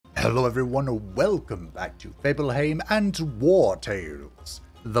Hello everyone, welcome back to Fableheim and Wartales.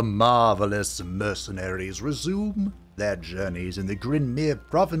 The marvelous mercenaries resume their journeys in the Grinmeer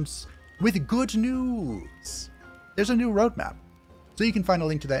province with good news. There's a new roadmap, so you can find a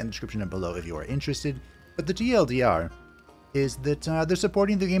link to that in the description and below if you are interested. But the TLDR is that they're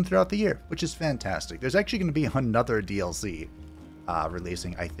supporting the game throughout the year, which is fantastic. There's actually going to be another DLC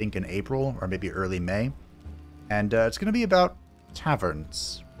releasing, I think, in April or maybe early May. And it's going to be about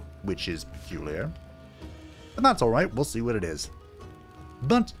taverns, which is peculiar. But that's alright, we'll see what it is.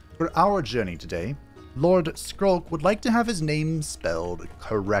 But for our journey today, Lord Skrulk would like to have his name spelled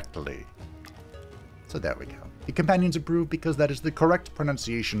correctly. So there we go. The companions approve because that is the correct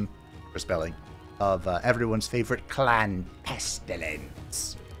pronunciation or spelling of everyone's favorite clan,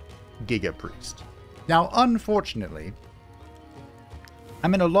 Pestilence, Giga Priest. Now, unfortunately,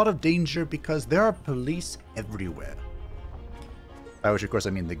 I'm in a lot of danger because there are police everywhere. By which, of course, I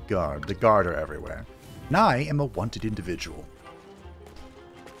mean the guard. The guard are everywhere. And I am a wanted individual.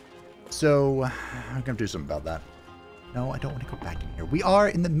 So, I'm going to do something about that. No, I don't want to go back in here. We are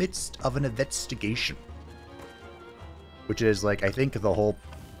in the midst of an investigation. Which is, like, I think the whole...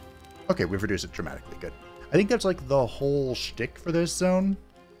 Okay, we've reduced it dramatically. Good. I think that's, like, the whole shtick for this zone.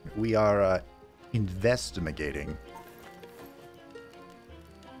 We are investigating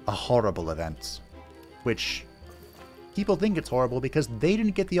a horrible event. Which... people think it's horrible because they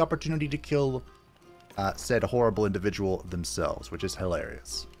didn't get the opportunity to kill said horrible individual themselves, which is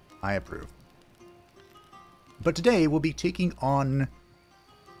hilarious. I approve. But today we'll be taking on...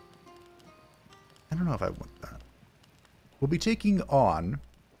 I don't know if I want that. We'll be taking on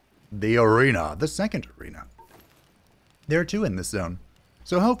the arena, the second arena. There are two in this zone.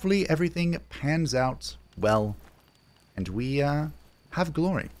 So hopefully everything pans out well and we have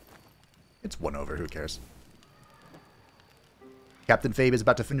glory. It's 1-over, who cares? Captain Fabe is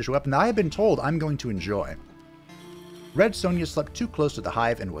about to finish a weapon I have been told I'm going to enjoy. Red Sonja slept too close to the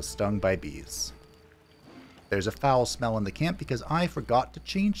hive and was stung by bees. There's a foul smell in the camp because I forgot to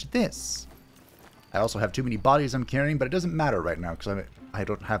change this. I also have too many bodies I'm carrying, but it doesn't matter right now because I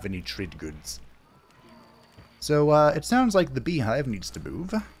don't have any trade goods. So it sounds like the beehive needs to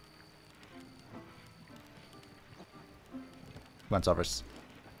move. Come on, Sovereign.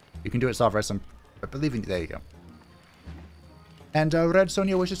 You can do it, Sovereign. I believe in you. There you go. And Red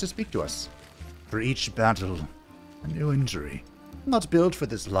Sonja wishes to speak to us. For each battle, a new injury. I'm not built for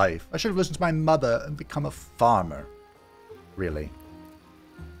this life. I should have listened to my mother and become a farmer. Really.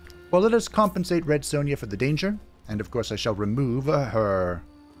 Well, let us compensate Red Sonja for the danger. And of course I shall remove her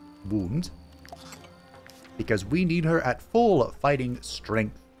wound. Because we need her at full fighting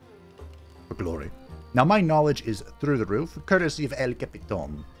strength for glory. Now my knowledge is through the roof, courtesy of El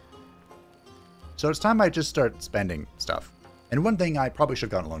Capitan. So it's time I just start spending stuff. And one thing I probably should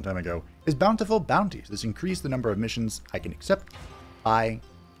have gotten a long time ago is bountiful bounties. This increase the number of missions I can accept by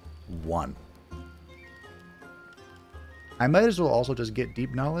 1. I might as well also just get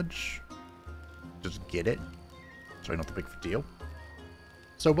deep knowledge. Just get it. So I don't have to make a deal.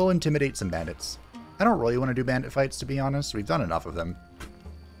 So we'll intimidate some bandits. I don't really want to do bandit fights, to be honest. We've done enough of them.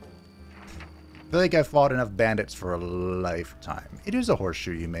 I feel like I've fought enough bandits for a lifetime. It is a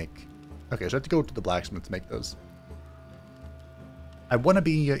horseshoe you make. Okay, so I have to go to the blacksmith to make those. I want to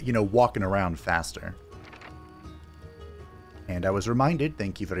be, you know, walking around faster. And I was reminded,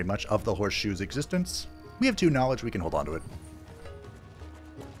 thank you very much, of the horseshoe's existence. We have 2 knowledge, we can hold on to it.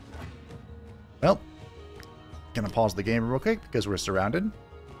 Well, gonna pause the game real quick because we're surrounded.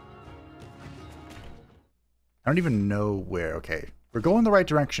 I don't even know where. Okay, we're going the right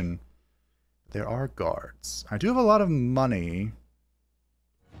direction. There are guards. I do have a lot of money.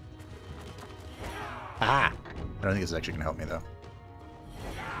 Ah! I don't think this is actually gonna help me though.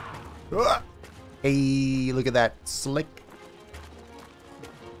 Hey, look at that slick.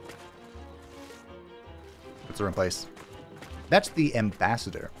 What's the wrong place? That's the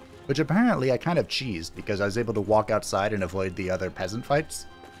ambassador, which apparently I kind of cheesed because I was able to walk outside and avoid the other peasant fights,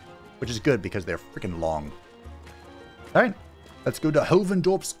 which is good because they're freaking long. All right, let's go to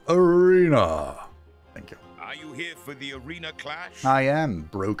Hovendorp's arena. Thank you. Are you here for the arena clash? I am,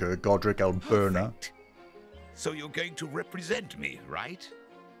 broker Godric Alberna. Perfect. So you're going to represent me, right?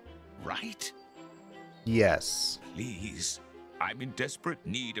 Right? Yes. Please, I'm in desperate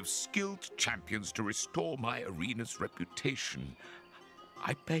need of skilled champions to restore my arena's reputation.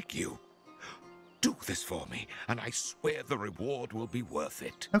 I beg you, do this for me, and I swear the reward will be worth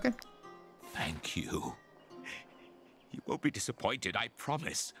it. Okay. Thank you. You won't be disappointed, I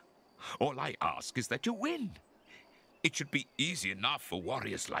promise. All I ask is that you win. It should be easy enough for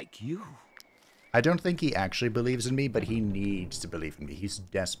warriors like you. I don't think he actually believes in me, but he needs to believe in me. He's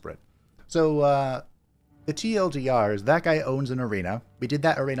desperate. So, the TLDR is that guy owns an arena. We did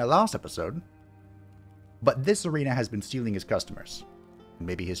that arena last episode. But this arena has been stealing his customers.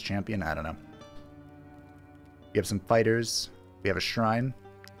 Maybe his champion? I don't know. We have some fighters. We have a shrine.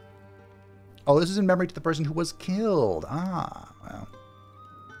 Oh, this is in memory to the person who was killed. Ah, well.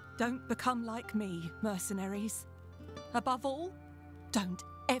 Don't become like me, mercenaries. Above all, don't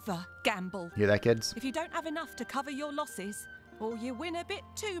ever gamble. Hear that, kids? If you don't have enough to cover your losses, or you win a bit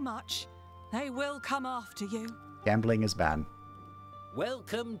too much, they will come after you. Gambling is bad.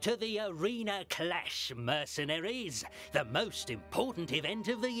 Welcome to the Arena Clash, mercenaries. The most important event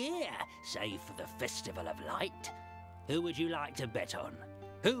of the year, save for the Festival of Light. Who would you like to bet on?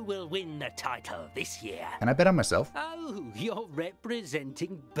 Who will win the title this year? Can I bet on myself? Oh, you're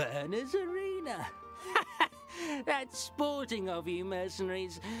representing Burner's Arena. That's sporting of you,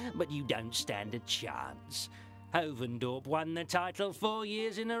 mercenaries, but you don't stand a chance. Hovendorp won the title 4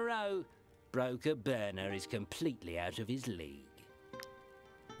 years in a row. Broker Burner is completely out of his league.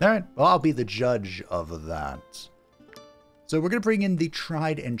 Alright, well, I'll be the judge of that. So we're going to bring in the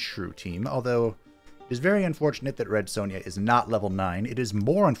tried and true team, although it is very unfortunate that Red Sonja is not level 9. It is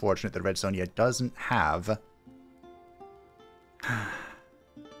more unfortunate that Red Sonja doesn't have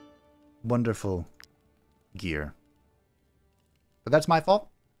wonderful gear. But that's my fault,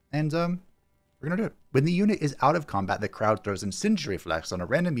 and we're going to do it. When the unit is out of combat, the crowd throws incendiary flags on a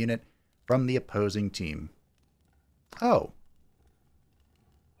random unit from the opposing team. Oh.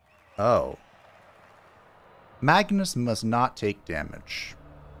 Oh. Magnus must not take damage.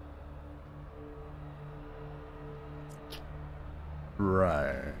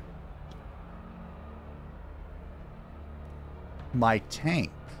 Right. My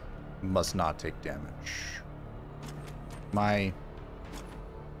tank must not take damage. Am I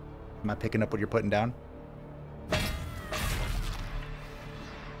picking up what you're putting down?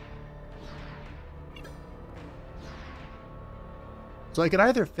 So I could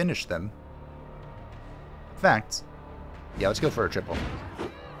either finish them. In fact, yeah, let's go for a triple.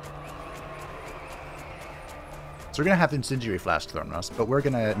 So we're going to have incendiary flash thrown at us, but we're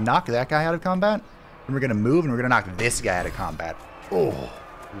going to knock that guy out of combat, and we're going to move, and we're going to knock this guy out of combat. Oh,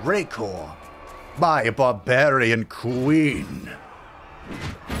 Raykor, my barbarian queen.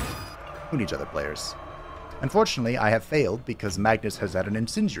 Who needs other players? Unfortunately, I have failed because Magnus has had an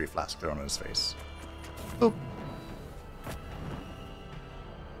incendiary flask thrown in his face. Boop.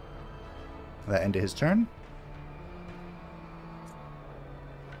 That ended his turn.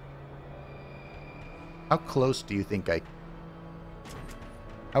 How close do you think I...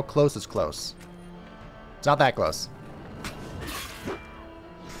 How close is close? It's not that close.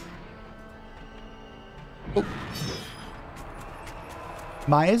 Oh.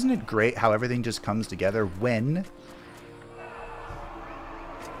 Isn't it great how everything just comes together when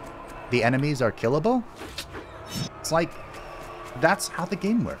the enemies are killable? It's like, that's how the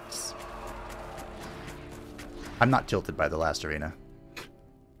game works. I'm not tilted by the last arena.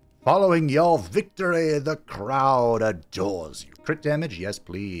 Following your victory, the crowd adores you. Crit damage? Yes,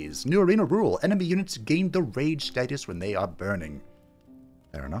 please. New arena rule. Enemy units gain the rage status when they are burning.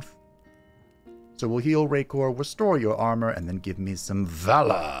 Fair enough. So we'll heal Raykor, restore your armor, and then give me some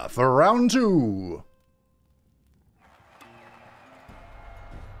valor for round 2.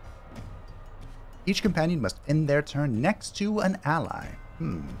 Each companion must end their turn next to an ally.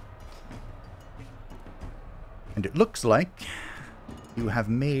 And it looks like you have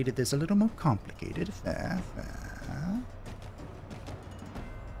made this a little more complicated. Fair.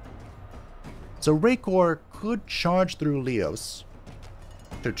 So Raykor could charge through Leos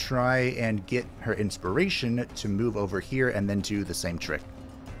to try and get her inspiration to move over here and then do the same trick.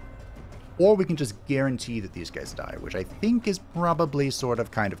 Or we can just guarantee that these guys die, which I think is probably sort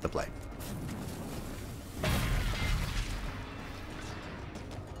of kind of the play.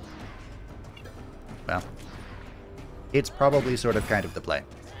 Well, it's probably sort of kind of the play.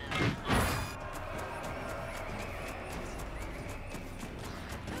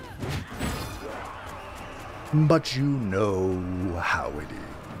 But you know how it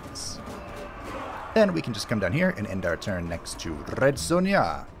is. Then we can just come down here and end our turn next to Red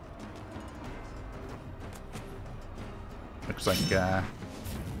Sonja. Looks like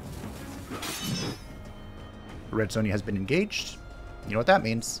Red Sonja has been engaged. You know what that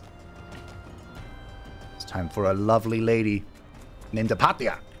means. It's time for a lovely lady named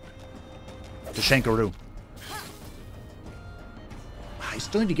Apatia to Shankaroo. I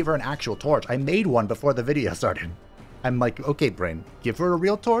still need to give her an actual torch. I made one before the video started. I'm like, okay, brain, give her a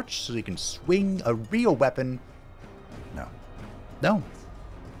real torch so you can swing a real weapon. No. No.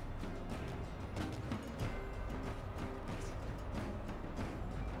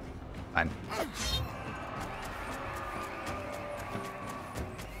 Fine.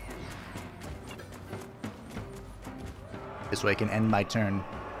 This way I can end my turn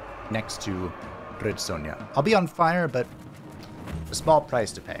next to Red Sonja. I'll be on fire, but a small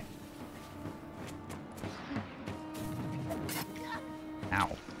price to pay. Ow.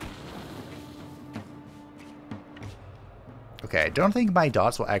 Okay, I don't think my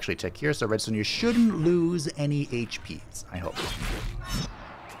dots will actually tick here, so Red Sonja shouldn't lose any HPs, I hope.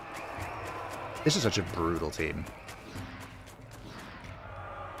 This is such a brutal team.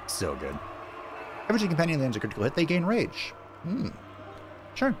 So good. Every time companion lands a critical hit, they gain rage.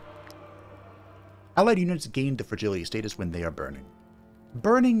 Sure. Allied units gain the fragility status when they are burning.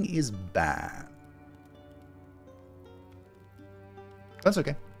 Burning is bad. That's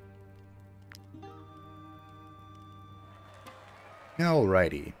okay.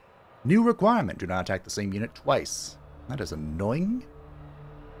 Alrighty. New requirement. Do not attack the same unit twice. That is annoying.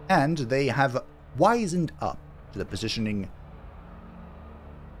 And they have wisened up to the positioning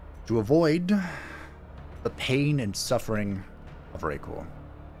to avoid the pain and suffering of Raikor.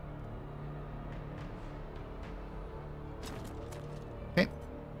 Okay.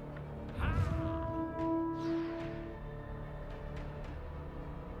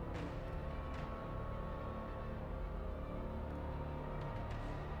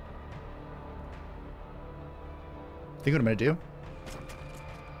 Think what I'm gonna do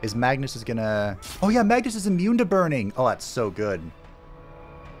is Magnus is gonna... Oh yeah, Magnus is immune to burning. Oh, that's so good.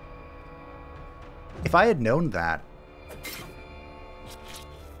 If I had known that,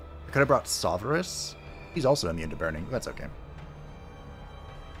 I could have brought Sovereign. He's also immune to burning. That's okay.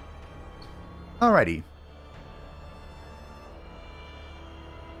 Alrighty.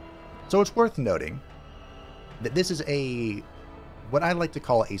 So it's worth noting that this is what I like to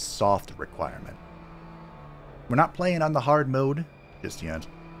call a soft requirement. We're not playing on the hard mode just yet.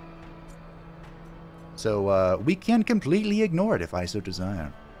 So we can completely ignore it if I so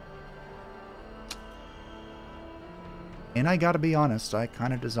desire. And I gotta be honest, I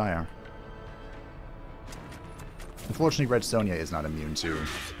kind of desire. Unfortunately, Red Sonja is not immune to...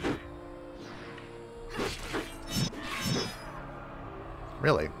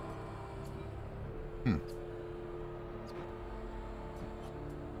 Really?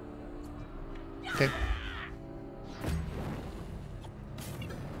 Okay.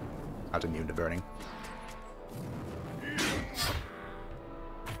 Not immune to burning.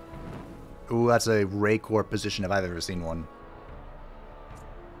 Ooh, that's a Raikor position if I've ever seen one.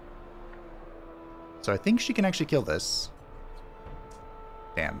 So I think she can actually kill this.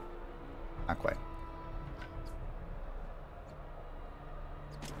 Damn. Not quite.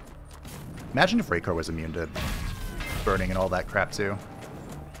 Imagine if Raikor was immune to burning and all that crap too.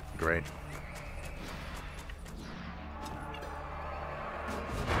 Great.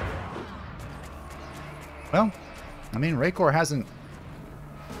 Well, I mean, Raikor hasn't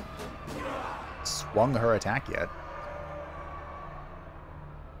swung her attack yet.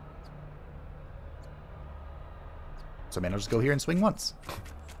 So, man, I'll just go here and swing once.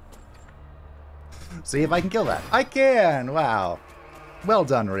 See if I can kill that. I can! Wow. Well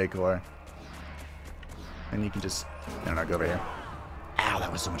done, Raikor. And you can just... No, go over here. Ow, that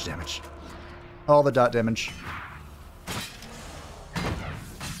was so much damage. All the dot damage.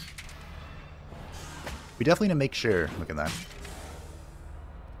 We definitely need to make sure... Look at that.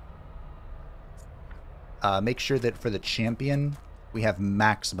 Make sure that for the champion, we have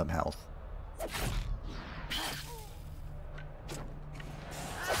maximum health.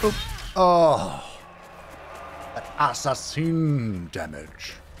 Oop. Oh! That assassin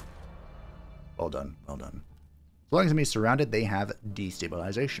damage. Well done, well done. As long as enemies surrounded, they have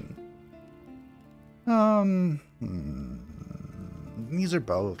destabilization. These are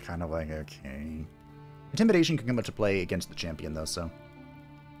both kind of like okay. Intimidation can come into play against the champion though, so.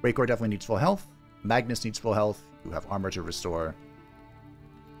 Raikor definitely needs full health. Magnus needs full health. You have armor to restore.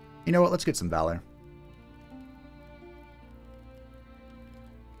 You know what? Let's get some Valor.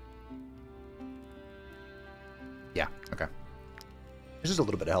 Yeah, okay. There's just a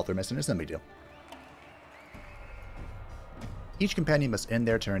little bit of health we're missing. It's no big deal. Each companion must end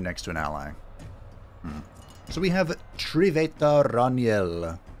their turn next to an ally. So we have Triveta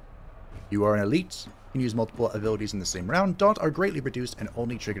Raniel. You are an elite. You can use multiple abilities in the same round. Dot are greatly reduced and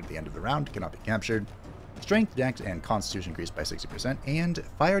only triggered at the end of the round. Cannot be captured. Strength, Dex, and Constitution increased by 60%. And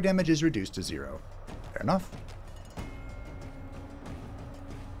fire damage is reduced to 0. Fair enough.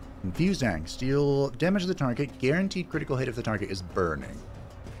 Infused Axe. Deal damage to the target. Guaranteed critical hit if the target is burning.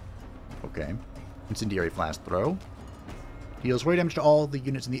 Okay. Incendiary Flash Throw. Deals fire damage to all the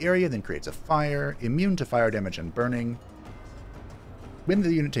units in the area, then creates a fire. Immune to fire damage and burning. When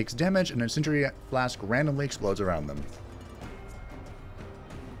the unit takes damage, an incendiary flask randomly explodes around them.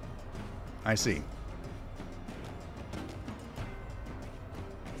 I see.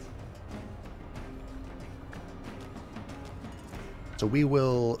 So we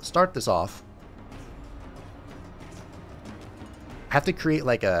will start this off. I have to create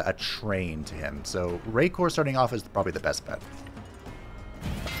like a train to him. So Raycor starting off is probably the best bet.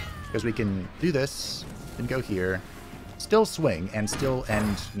 Because we can do this, and go here, still swing, and still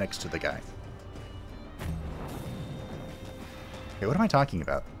end next to the guy. Okay, what am I talking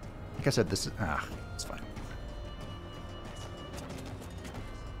about? Like I said, this is... it's fine.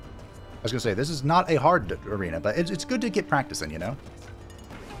 I was going to say, this is not a hard arena, but it's good to get practice in, you know?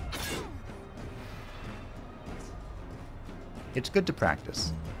 It's good to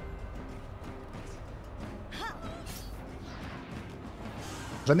practice.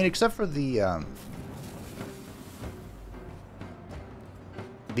 So, I mean, except for the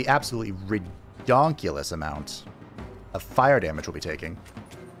absolutely ridiculous amount of fire damage we'll be taking.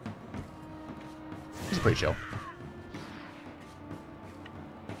 This is pretty chill.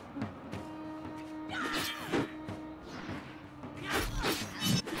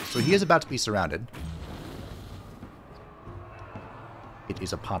 So he is about to be surrounded. It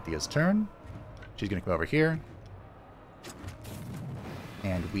is Apathia's turn. She's going to come over here.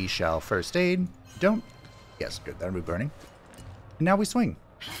 And we shall first aid. Don't... Yes, good. That'll remove burning. And now we swing.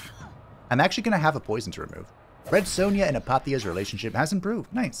 I'm actually going to have a poison to remove. Red Sonja and Apathia's relationship has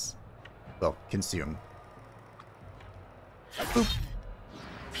improved. Nice. Well, consume. Boop.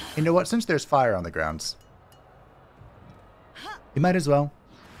 You know what? Since there's fire on the grounds, you might as well.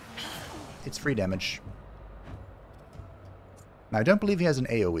 It's free damage. Now, I don't believe he has an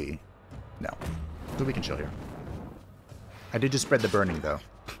AoE. No. So we can chill here. I did just spread the burning, though.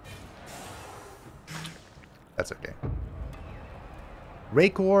 That's okay.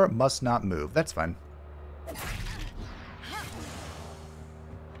 Raycor must not move. That's fine.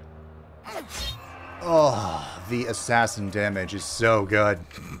 Oh, the assassin damage is so good.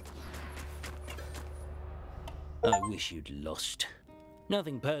 I wish you'd lost.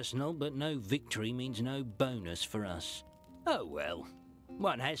 Nothing personal, but no victory means no bonus for us. Oh well.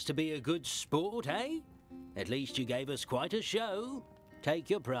 One has to be a good sport, eh? At least you gave us quite a show. Take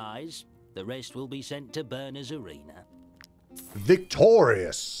your prize. The rest will be sent to Burner's Arena.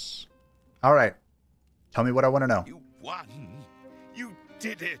 Victorious! Alright. Tell me what I want to know. You won. You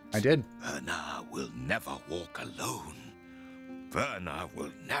did it. I did. Werner will never walk alone. Werner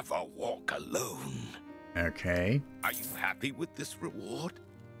will never walk alone. Okay. Are you happy with this reward?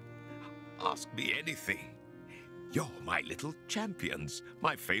 Ask me anything. You're my little champions,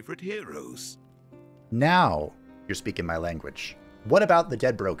 my favorite heroes. Now you're speaking my language. What about the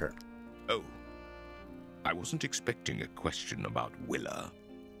dead broker? Oh, I wasn't expecting a question about Willa.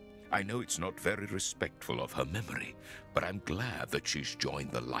 I know it's not very respectful of her memory, but I'm glad that she's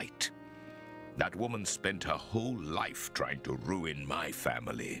joined the light. That woman spent her whole life trying to ruin my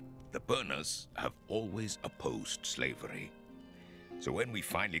family. The Burners have always opposed slavery. So when we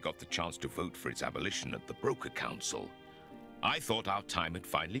finally got the chance to vote for its abolition at the Broker Council, I thought our time had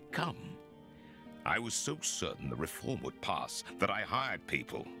finally come. I was so certain the reform would pass that I hired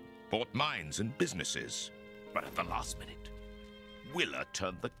people, bought mines and businesses. But at the last minute, Willa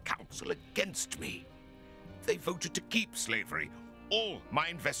turned the council against me. They voted to keep slavery. All my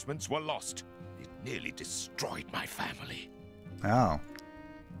investments were lost. It nearly destroyed my family. Oh.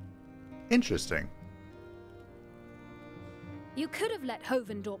 Interesting. You could have let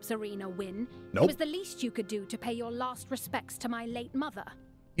Hovendorp's arena win. Nope. It was the least you could do to pay your last respects to my late mother.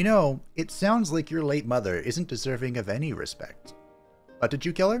 You know, it sounds like your late mother isn't deserving of any respect. But did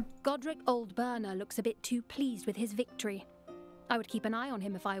you kill her? Godric Oldburner looks a bit too pleased with his victory. I would keep an eye on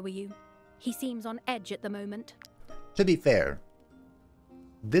him if I were you. He seems on edge at the moment. To be fair,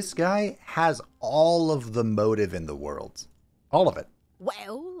 this guy has all of the motive in the world. All of it.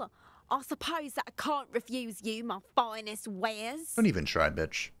 Well, I suppose that I can't refuse you my finest wares. Don't even try,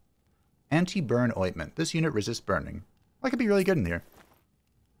 bitch. Anti-burn ointment. This unit resists burning. That could be really good in here.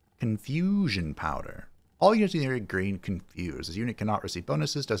 Confusion powder. All units in the area green confused. This unit cannot receive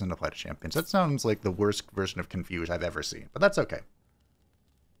bonuses, doesn't apply to champions. That sounds like the worst version of confuse I've ever seen, but that's okay.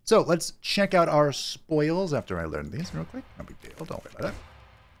 So let's check out our spoils after I learn these real quick. No big deal, don't worry about that.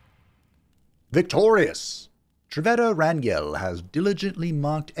 Victorious! Trevetta Rangel has diligently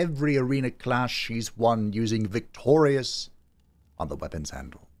marked every arena clash she's won using Victorious on the weapon's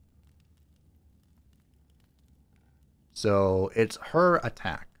handle. So it's her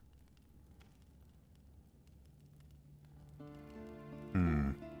attack.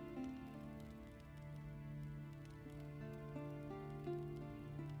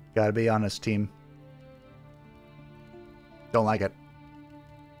 Gotta be honest, team. Don't like it.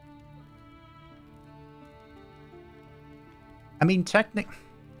 I mean,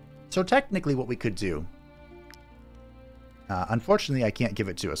 technically what we could do... unfortunately, I can't give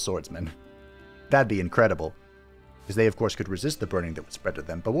it to a swordsman. That'd be incredible. Because they, of course, could resist the burning that would spread to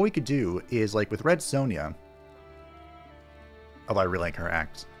them. But what we could do is, like with Red Sonja... Although I really like her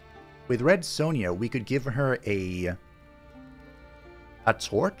axe. With Red Sonja, we could give her a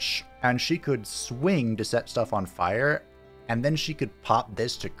torch, and she could swing to set stuff on fire, and then she could pop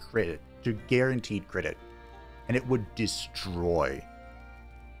this to crit it, to guaranteed crit it, and it would destroy.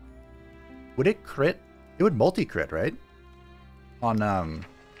 Would it crit? It would multi-crit, right? On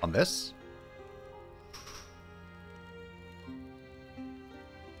this?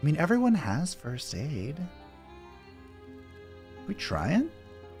 I mean, everyone has first aid. We trying?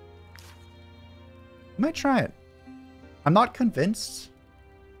 We might try it. I'm not convinced,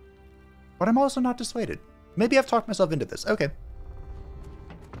 but I'm also not dissuaded. Maybe I've talked myself into this. Okay.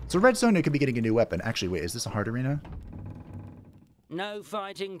 So Red Sonja could be getting a new weapon. Actually, wait, is this a hard arena? No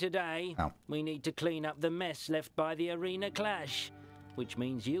fighting today. Oh. We need to clean up the mess left by the arena clash, which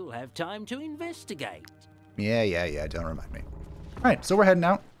means you'll have time to investigate. Yeah, don't remind me. Alright, so we're heading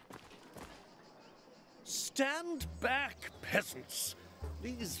out. Stand back, peasants.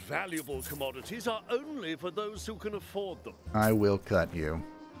 These valuable commodities are only for those who can afford them. I will cut you.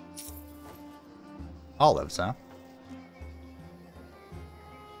 Olives, huh?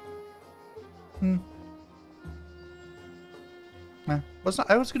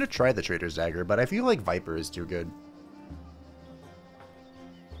 I was gonna try the Trader's Dagger, but I feel like Viper is too good.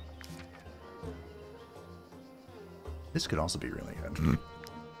 This could also be really good.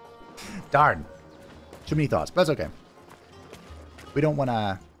 Darn. Too many thoughts, but that's okay. We don't want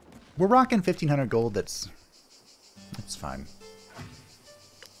to... We're rocking 1,500 gold. That's fine.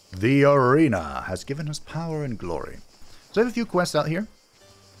 The arena has given us power and glory. So I have a few quests out here.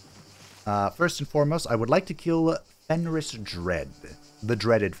 First and foremost, I would like to kill Fenris Dredd. The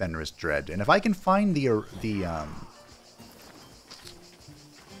dreaded Fenris Dredd. And if I can find if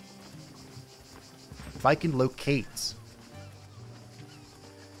I can locate...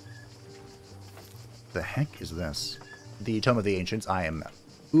 The heck is this? The Tome of the Ancients. I am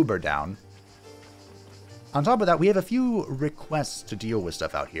uber down. On top of that, we have a few requests to deal with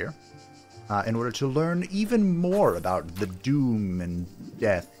stuff out here. In order to learn even more about the doom and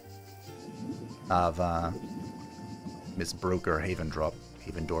death of Miss Broker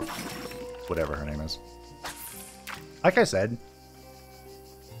Havendorf, whatever her name is. Like I said,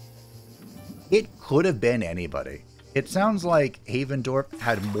 it could have been anybody. It sounds like Havendorf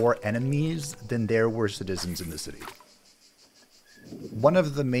had more enemies than there were citizens in the city. One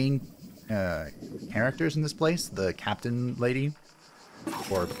of the main characters in this place, the captain lady,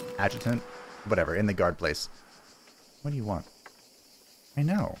 or adjutant, whatever, in the guard place. What do you want? I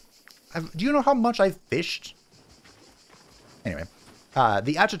know. Do you know how much I've fished? Anyway,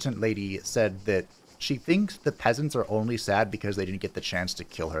 the adjutant lady said that she thinks the peasants are only sad because they didn't get the chance to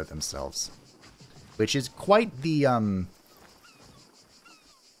kill her themselves. Which is quite the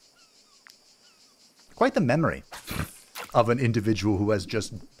memory of an individual who has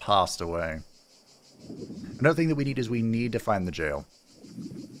just passed away. Another thing that we need to find the jail.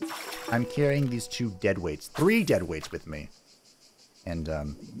 I'm carrying these 3 dead weights with me. And,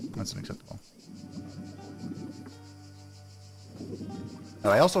 that's unacceptable. Oh,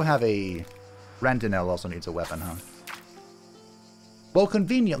 I also have a... Randinel also needs a weapon, huh? Well,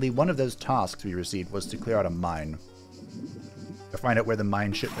 conveniently, one of those tasks we received was to clear out a mine. To find out where the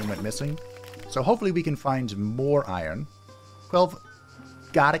mine shipment went missing. So hopefully we can find more iron. 12.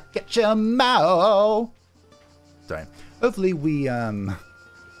 Gotta get your Mao! Sorry. Hopefully we,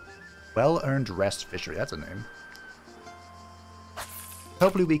 Well-earned rest fishery. That's a name.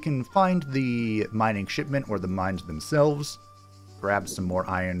 Hopefully we can find the mining shipment or the mines themselves. Grab some more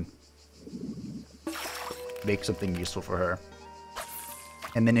iron. Make something useful for her.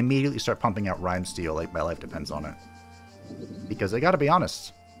 And then immediately start pumping out rhyme steel like my life depends on it. Because I gotta be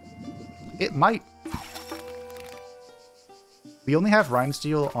honest, it might. We only have rhyme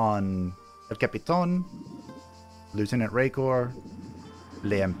steel on El Capitan, Lieutenant Raycor,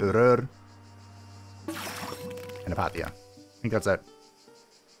 L'Empereur, and Apatia. I think that's it.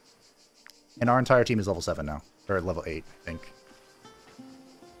 And our entire team is level 7 now. Or level 8, I think.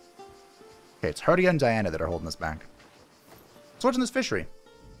 Okay, it's Herdia and Diana that are holding us back. So what's in this fishery?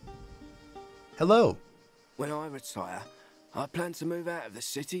 Hello. When I retire, I plan to move out of the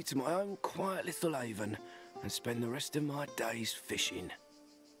city to my own quiet little haven and spend the rest of my days fishing.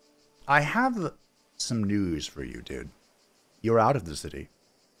 I have some news for you, dude. You're out of the city.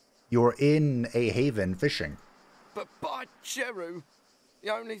 You're in a haven fishing. But by Cheru,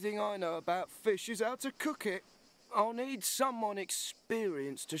 the only thing I know about fish is how to cook it. I'll need someone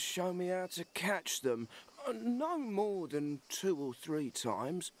experienced to show me how to catch them. No more than 2 or 3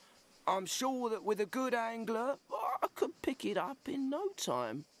 times. I'm sure that with a good angler, I could pick it up in no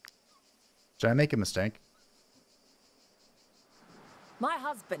time. Did I make a mistake? My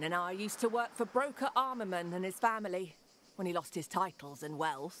husband and I used to work for Broker Armorman and his family. When he lost his titles and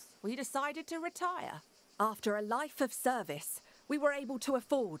wealth, we decided to retire. After a life of service, we were able to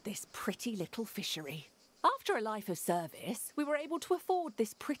afford this pretty little fishery.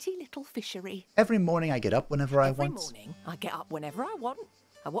 Every morning I get up whenever I want. Every morning I get up whenever I want.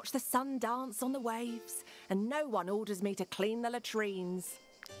 I watch the sun dance on the waves, and no one orders me to clean the latrines.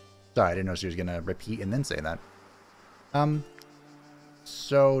 Sorry, I didn't know she was gonna repeat and then say that.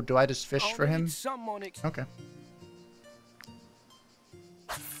 So do I just fish for him? Okay.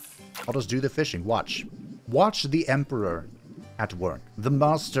 I'll just do the fishing. Watch. Watch the Emperor at work. The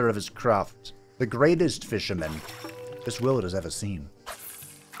master of his craft. The greatest fisherman this world has ever seen.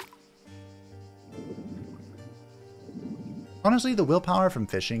 Honestly, the willpower from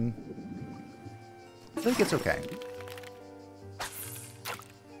fishing, I think it's okay.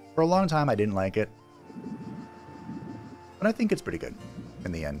 For a long time, I didn't like it. But I think it's pretty good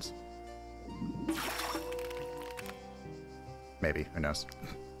in the end. Maybe. Who knows?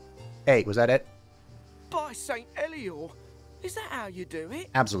 Hey, was that it? By St. Elior, is that how you do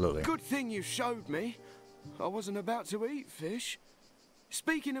it? Absolutely. Good thing you showed me. I wasn't about to eat fish.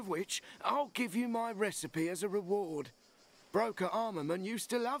 Speaking of which, I'll give you my recipe as a reward. Broker Armorman used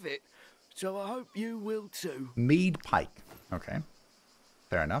to love it, so I hope you will too. Mead pike. Okay.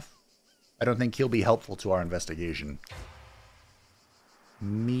 Fair enough. I don't think he'll be helpful to our investigation.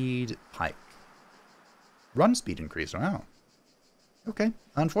 Mead pike. Run speed increase. Wow. Okay.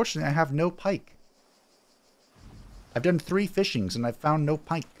 Unfortunately, I have no pike. I've done 3 fishings and I've found no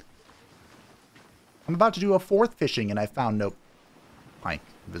pike. I'm about to do a 4th fishing and I found no pike.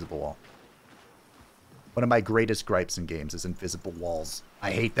 Invisible wall. One of my greatest gripes in games is invisible walls.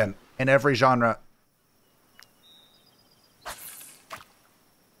 I hate them in every genre.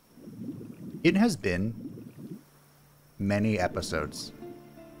 It has been many episodes.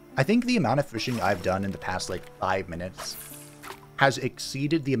 I think the amount of fishing I've done in the past, like, 5 minutes has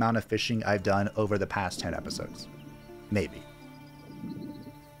exceeded the amount of fishing I've done over the past 10 episodes. Maybe.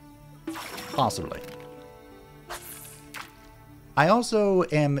 Possibly. I also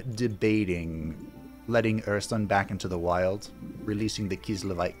am debating letting Ursun back into the wild, releasing the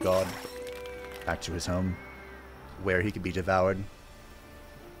Kislevite god back to his home, where he could be devoured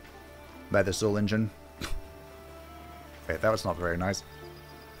by the Soul Engine. Wait, that was not very nice.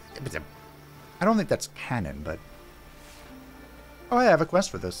 I don't think that's canon, but... Oh, I have a quest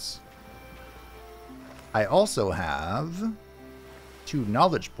for this. I also have 2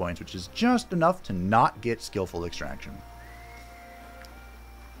 knowledge points, which is just enough to not get skillful extraction.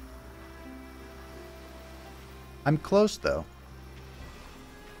 I'm close, though.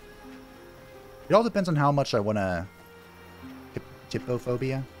 It all depends on how much I want to...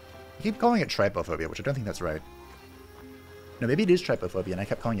 Typophobia? I keep calling it trypophobia, which I don't think that's right. No, maybe it is trypophobia, and I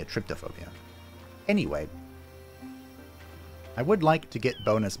kept calling it tryptophobia. Anyway. I would like to get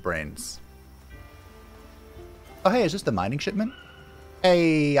bonus brains. Oh, hey, is this the mining shipment?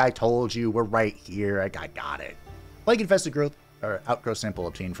 Hey, I told you, we're right here. I got it. Plague-infested growth, or outgrowth sample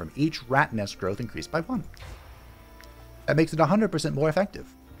obtained from each rat nest growth increased by 1. That makes it 100% more effective.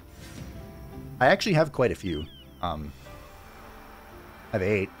 I actually have quite a few. I have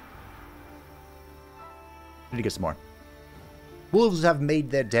 8. Need to get some more. Wolves have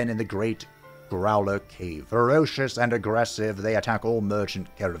made their den in the Great Growler Cave. Ferocious and aggressive, they attack all merchant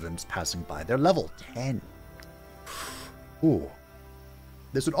caravans passing by. They're level 10. Ooh.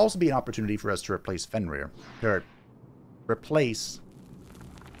 This would also be an opportunity for us to replace Fenrir. Or replace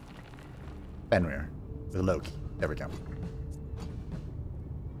Fenrir with Loki. There we go.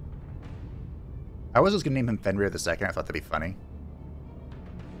 I was just going to name him Fenrir the Second. I thought that'd be funny.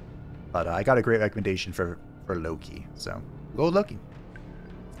 But I got a great recommendation for Loki. So, go with Loki.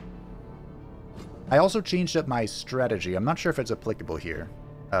 I also changed up my strategy. I'm not sure if it's applicable here.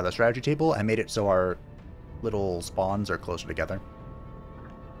 The strategy table, I made it so our little spawns are closer together.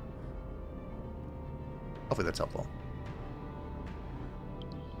 Hopefully that's helpful.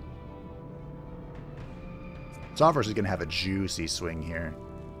 Zovers is going to have a juicy swing here.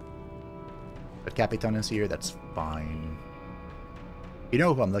 But Capitan is here, that's fine. You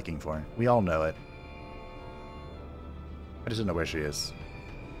know who I'm looking for. We all know it. I just don't know where she is.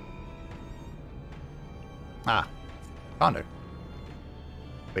 Ah. Found her.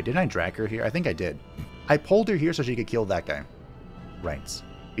 Wait, didn't I drag her here? I think I did. I pulled her here so she could kill that guy. Right.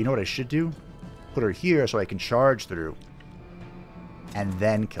 You know what I should do? Put her here so I can charge through. And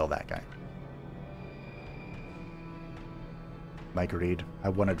then kill that guy. Mike Reed. I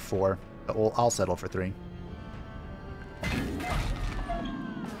wanted 4. I'll settle for 3.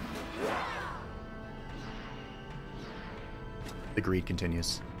 The greed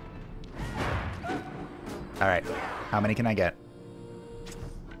continues. Alright. How many can I get?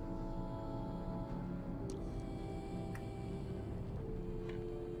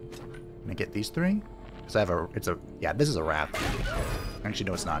 Can I get these 3? Because I have a... Yeah, this is a wrap. Actually,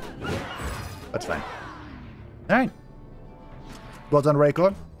 no, it's not. That's fine. Alright. Well done,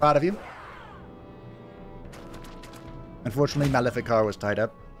 Raykor. Proud of you. Unfortunately, Maleficar was tied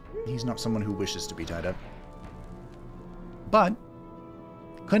up. He's not someone who wishes to be tied up. But,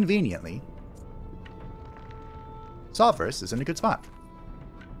 conveniently, Solverus is in a good spot.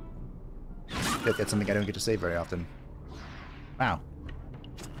 That's something I don't get to say very often. Wow.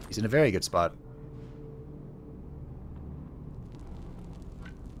 He's in a very good spot.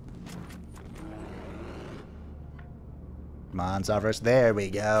 Come on, Solverus. There we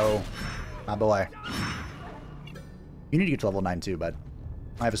go. My boy. You need to get to level 9 too, bud.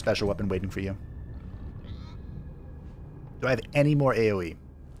 I have a special weapon waiting for you. Do I have any more AoE?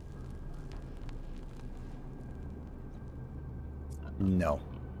 No.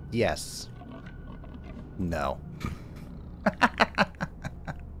 Yes. No.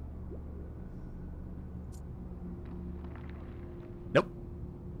 Nope.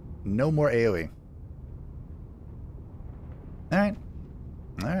 No more AoE. Alright.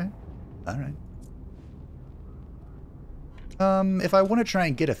 Alright. Alright. If I want to try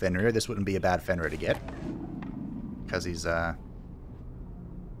and get a Fenrir, this wouldn't be a bad Fenrir to get. Because he's, you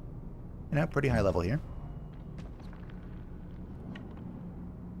know, pretty high level here.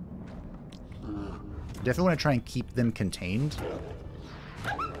 Definitely want to try and keep them contained.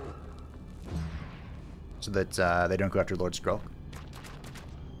 So that, they don't go after Lord Skrulk.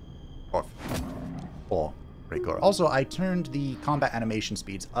 Or Raykor. Also, I turned the combat animation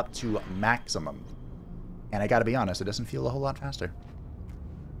speeds up to maximum. And I gotta be honest, it doesn't feel a whole lot faster.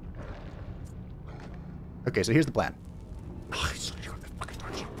 Okay, so here's the plan.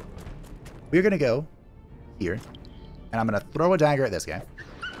 We're gonna go here, and I'm gonna throw a dagger at this guy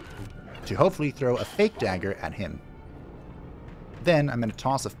to hopefully throw a fake dagger at him. Then I'm gonna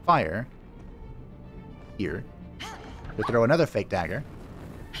toss a fire here to throw another fake dagger.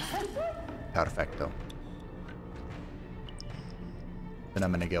 Without effect, though. Then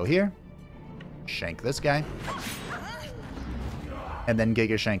I'm gonna go here, shank this guy, and then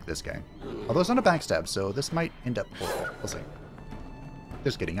Giga shank this guy. Although it's not a backstab, so this might end up horrible. We'll see.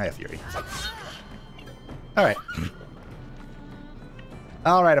 Just kidding, I have Fury. Alright.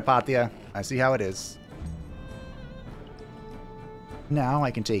 Alright, Apatia. I see how it is. Now I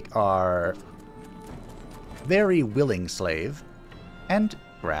can take our very willing slave and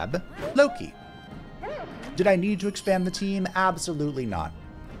grab Loki. Did I need to expand the team? Absolutely not.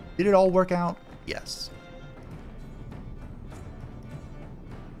 Did it all work out? Yes.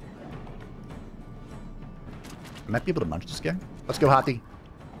 I might be able to munch this guy. Let's go, Hathi.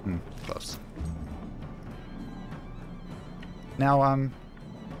 Close. Now,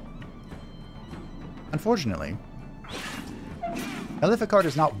 unfortunately, Maleficar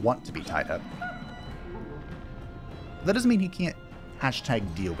does not want to be tied up. That doesn't mean he can't hashtag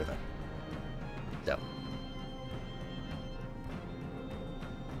deal with it. So.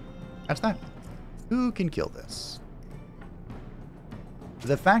 That's that. Who can kill this?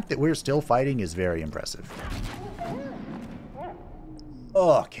 The fact that we're still fighting is very impressive.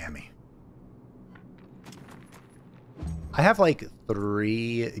 Oh, Cammy. I have like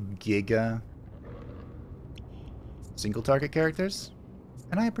 3 Giga single target characters,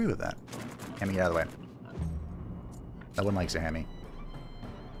 and I approve of that. Hammy, get out of the way. No one likes a Hammy.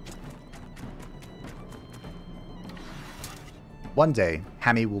 One day,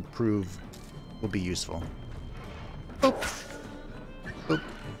 Hammy will be useful. Boop. Boop.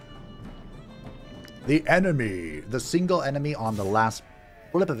 The enemy, the single enemy on the last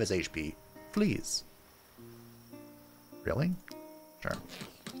flip of his HP, flees. Really? Sure.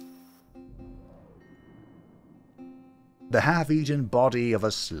 The half-eaten body of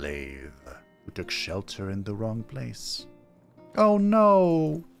a slave who took shelter in the wrong place. Oh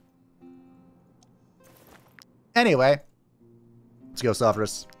no! Anyway, let's go,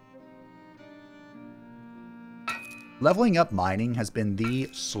 Sophorus. Leveling up mining has been the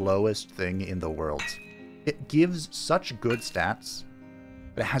slowest thing in the world. It gives such good stats,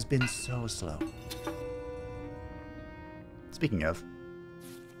 but it has been so slow. Speaking of,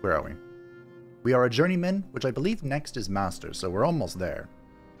 Where are we? We are a journeyman, which I believe next is master, so we're almost there.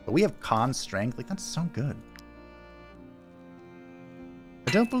 But we have con strength. Like, that's so good.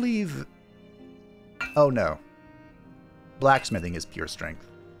 I don't believe... Oh, no. Blacksmithing is pure strength,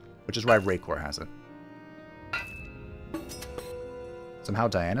 which is why Raycor has it. Somehow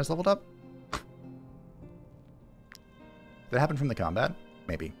Diana's leveled up? Did that happen from the combat?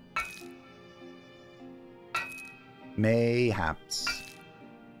 Maybe. Mayhaps.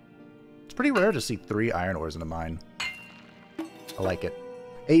 It's pretty rare to see 3 iron ores in a mine. I like it.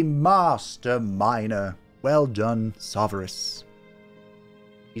 A master miner. Well done, Sovereign.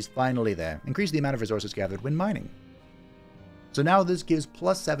 He's finally there. Increase the amount of resources gathered when mining. So now this gives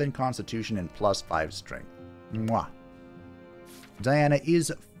 +7 constitution and +5 strength. Mwah. Diana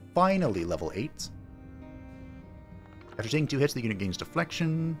is finally level 8. After taking 2 hits, the unit gains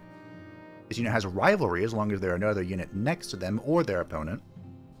deflection. This unit has a rivalry as long as there are no other unit next to them or their opponent.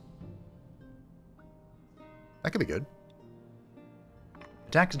 That could be good.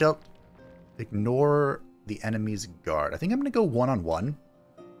 Attacks dealt. Ignore the enemy's guard. I think I'm going to go one-on-one.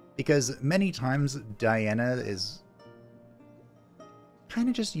 Because many times Diana is kind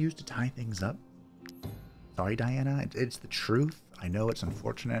of just used to tie things up. Sorry, Diana. It's the truth. I know it's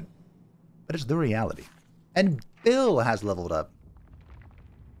unfortunate. But it's the reality. And Bill has leveled up.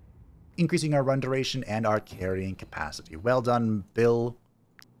 Increasing our run duration and our carrying capacity. Well done, Bill.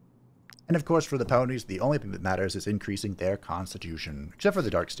 And of course, for the ponies, the only thing that matters is increasing their constitution. Except for the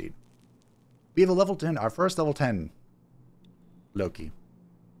Dark Steed. We have a level 10, our first level 10. Loki.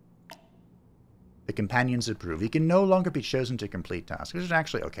 The companions approve. He can no longer be chosen to complete tasks, which is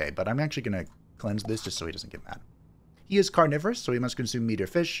actually okay, but I'm actually going to cleanse this just so he doesn't get mad. He is carnivorous, so he must consume meat or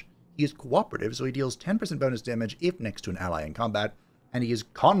fish. He is cooperative, so he deals 10% bonus damage if next to an ally in combat. And he is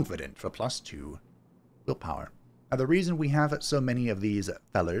confident for +2 willpower. Now, the reason we have so many of these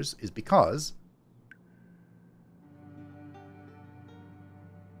fellers is because...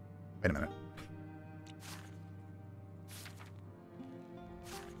 Wait a minute.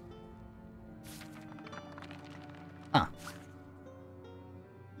 Ah.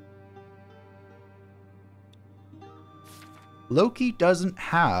 Loki doesn't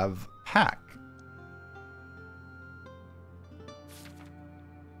have pack.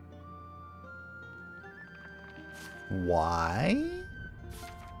 Why?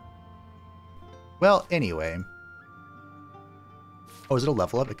 Well, anyway. Oh, is it a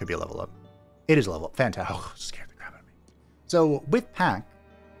level up? It could be a level up. It is a level up. Fantastic. Oh, scared the crap out of me. So, with pack,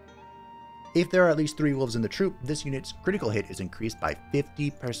 if there are at least 3 wolves in the troop, this unit's critical hit is increased by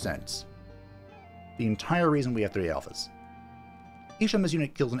 50%. The entire reason we have 3 alphas. Each time this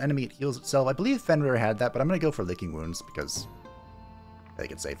unit kills an enemy, it heals itself. I believe Fenrir had that, but I'm going to go for Licking Wounds because I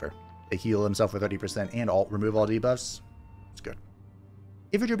think it's safer. They heal himself for 30% and remove all debuffs. It's good.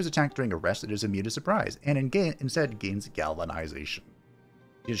 If your troop is attacked during a rest, it is immune to surprise, and instead gains galvanization.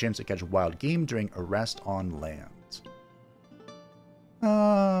 You get a chance to catch wild game during a rest on land.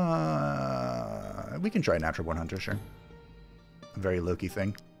 We can try Natural Born Hunter, sure. A very Loki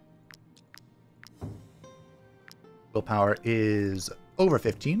thing. Willpower is over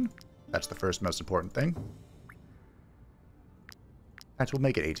 15. That's the first most important thing. That will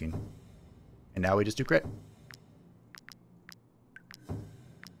make it 18. And now we just do crit.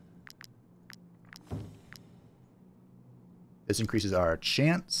 This increases our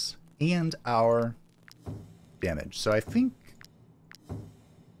chance and our damage. So I think...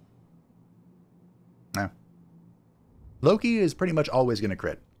 No. Loki is pretty much always going to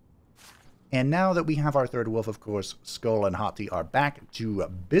crit. And now that we have our third wolf, of course, Skull and Hati are back to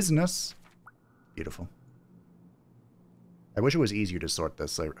business. Beautiful. I wish it was easier to sort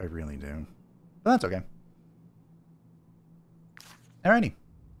this. I really do. But that's okay. Alrighty.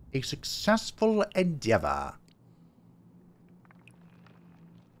 A successful endeavor.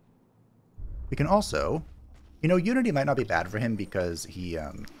 We can also... You know, Unity might not be bad for him because he...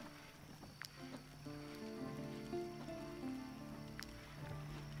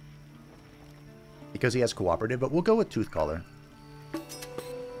 because he has cooperative, but we'll go with Toothcaller. I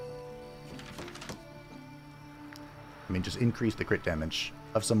mean, just increase the crit damage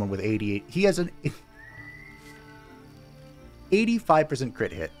of someone with 88. He has an 85%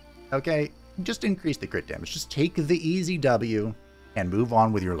 crit hit. Okay? Just increase the crit damage. Just take the easy W and move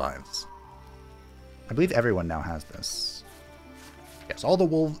on with your lives. I believe everyone now has this. Yes, all the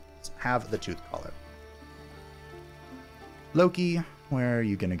wolves have the Toothcaller. Loki, where are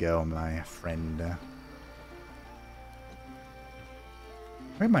you gonna go, my friend? Where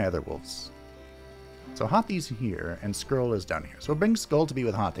are my other wolves? So Hati's here, and Skrull is down here. So we'll bring Skull to be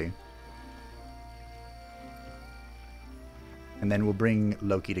with Hati. And then we'll bring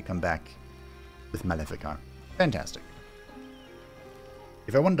Loki to come back with Maleficar. Fantastic.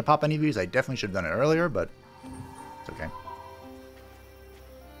 If I wanted to pop any of these, I definitely should have done it earlier, but it's okay.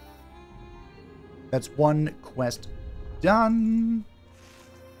 That's one quest done.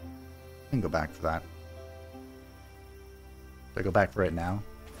 I can go back for that. Do I go back for it now?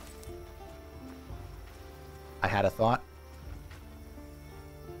 I had a thought.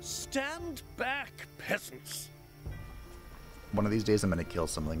 Stand back, peasants. One of these days I'm going to kill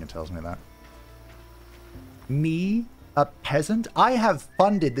something that tells me that. Me? A peasant? I have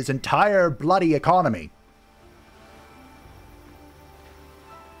funded this entire bloody economy.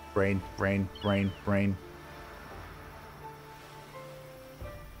 Brain, brain, brain, brain.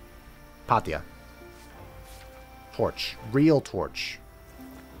 Patia. Torch. Real torch.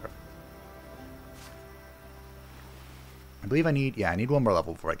 I believe I need... Yeah, I need one more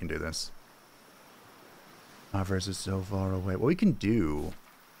level before I can do this. Avers is so far away. What we can do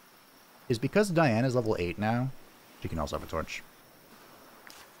is, because Diana's level 8 now, she can also have a torch.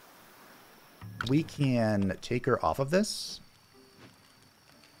 We can take her off of this.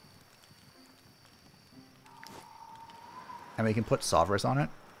 And we can put Sovereigns on it.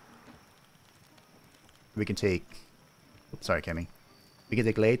 We can take... Oops, sorry, Kimmy. We can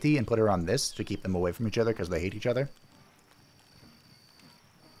take Laety and put her on this to keep them away from each other because they hate each other.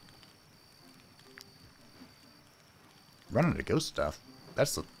 Running out of ghost stuff.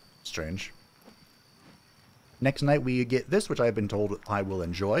 That's strange. Next night we get this, which I've been told I will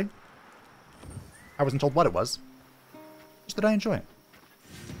enjoy. I wasn't told what it was. Just that I enjoy it.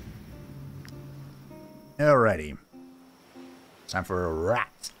 Alrighty. Time for a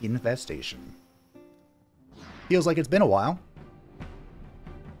rat infestation. Feels like it's been a while.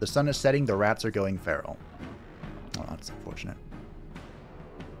 The sun is setting, the rats are going feral. Oh, that's unfortunate.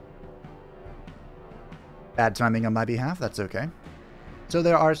 Bad timing on my behalf, that's okay. So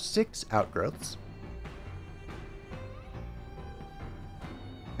there are 6 outgrowths.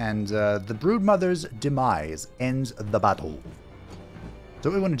 And the Broodmother's demise ends the battle. So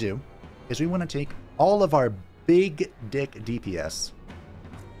what we want to do is we want to take all of our big dick DPS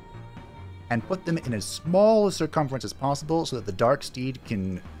and put them in as small a circumference as possible so that the Dark Steed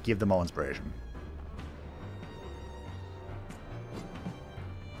can give them all inspiration.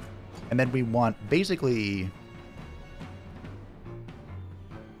 And then we want basically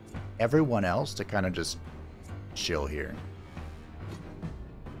everyone else to kind of just chill here.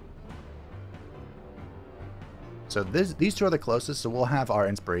 So these 2 are the closest, so we'll have our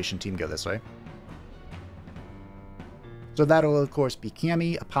inspiration team go this way. So that'll, of course, be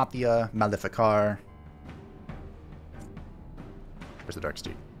Cammy, Apathia, Maleficar. Where's the Dark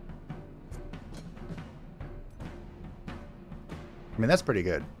Steed? I mean, that's pretty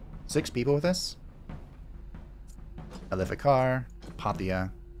good. 6 people with this. Maleficar,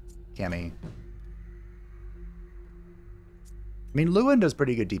 Apathia, Cammy. I mean, Lewin does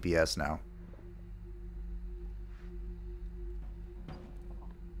pretty good DPS now.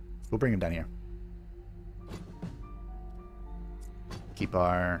 We'll bring him down here. Keep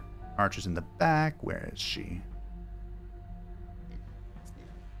our archers in the back. Where is she?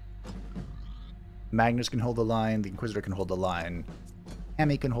 Magnus can hold the line. The Inquisitor can hold the line.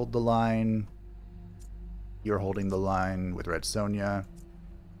 Hammy can hold the line. You're holding the line with Red Sonja.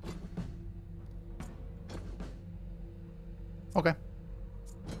 Okay.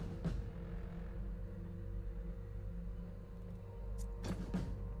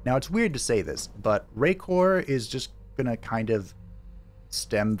 Now, it's weird to say this, but Raycor is just gonna kind of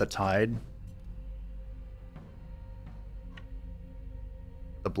stem the tide.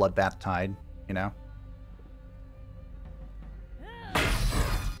 The bloodbath tide, you know?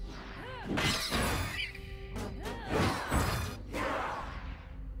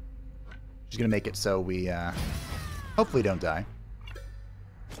 She's gonna make it so we, hopefully don't die.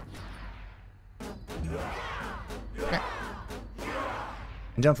 Okay.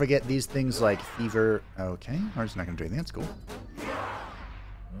 And don't forget these things like fever. Okay, we're just not gonna do anything. That's cool.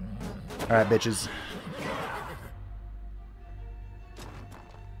 Alright, bitches.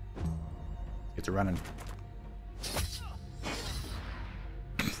 Get to running.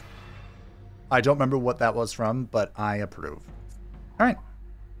 I don't remember what that was from, but I approve. Alright.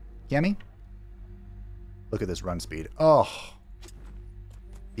 Cammy? Look at this run speed. Oh.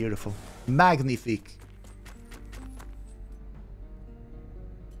 Beautiful. Magnifique.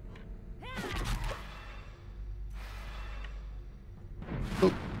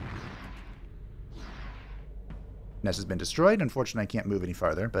 Oop. Nest has been destroyed. Unfortunately, I can't move any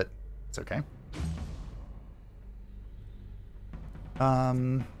farther, but it's okay. I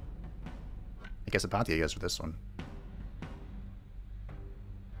guess Apathia goes for this one.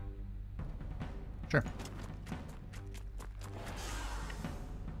 Sure.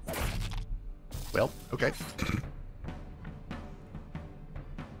 Well, okay.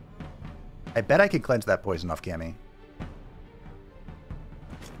 I bet I could cleanse that poison off Cammy.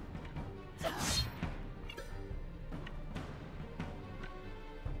 I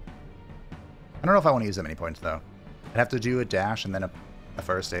don't know if I want to use that many points, though. I'd have to do a dash and then a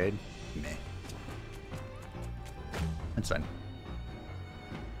first aid. Meh. That's fine.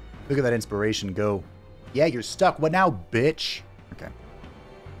 Look at that inspiration go. Yeah, you're stuck. What now, bitch? Okay.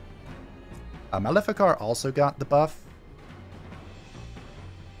 Maleficar also got the buff.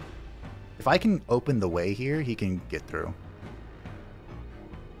 If I can open the way here, he can get through.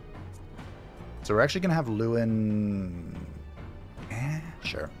 So we're actually going to have Lewin...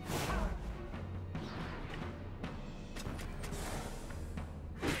 sure.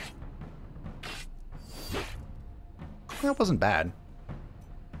 That wasn't bad.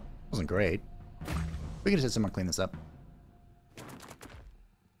 Wasn't great. We can just have someone clean this up.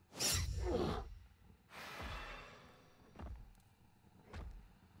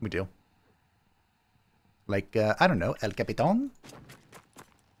 We do. Like, I don't know, El Capitan?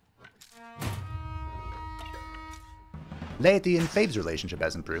 Laity and Fave's relationship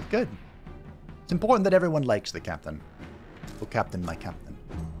has improved. Good. It's important that everyone likes the captain. Oh, captain, my captain.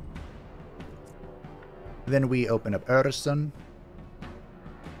 Then we open up Urson.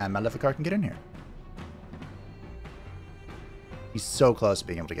 And Maleficar can get in here. He's so close to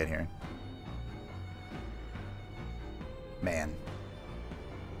being able to get here. Man.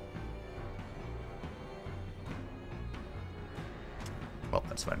 Well,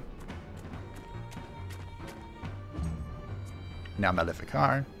 that's fine. Now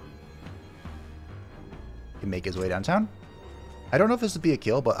Maleficar can make his way downtown. I don't know if this would be a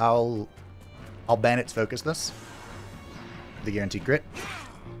kill, but I'll Bandits focus this. The guaranteed crit.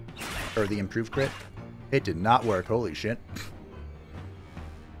 Or the improved crit. It did not work, holy shit.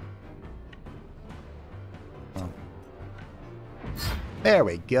 Oh. There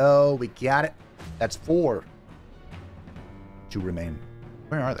we go, we got it. That's 4 to remain.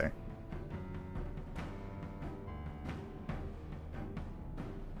 Where are they?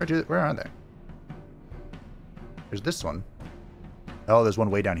 Where are they? There's this one. Oh, there's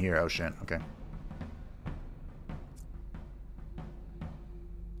one way down here. Oh shit, okay.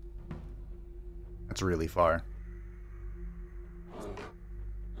 That's really far.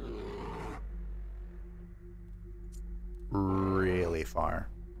 Really far.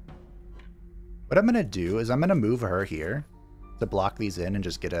 What I'm gonna do is I'm gonna move her here to block these in and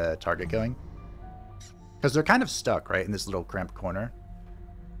just get a target going. Because they're kind of stuck, right, in this little cramped corner.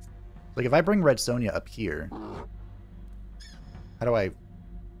 Like, if I bring Red Sonja up here, how do I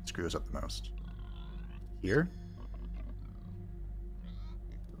screw us up the most? Here?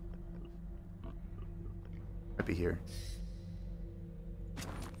 Might be here.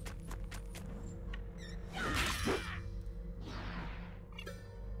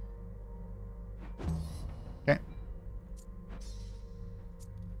 Okay.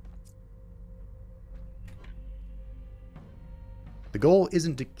 The goal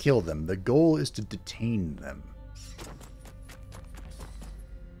isn't to kill them. The goal is to detain them.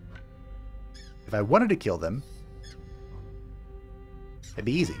 If I wanted to kill them, it'd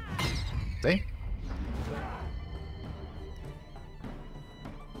be easy. See?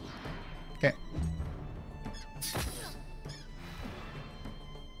 Okay.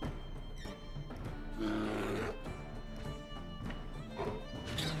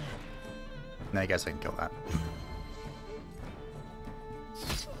 Now I guess I can kill that.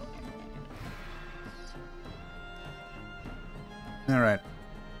 Alright.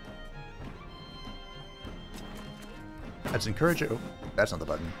 Let's encourage it. Oh, that's not the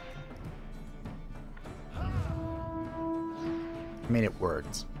button. I mean, it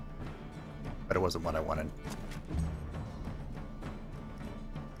worked. But it wasn't what I wanted.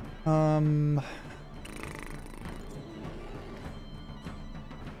 I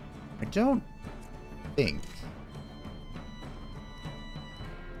don't think.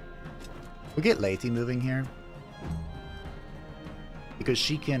 We'll get Laity moving here. Because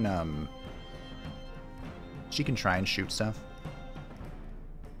she can try and shoot stuff.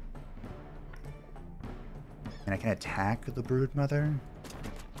 And I can attack the Broodmother.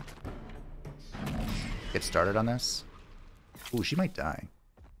 Get started on this. Ooh, she might die.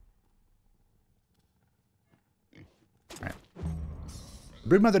 Alright.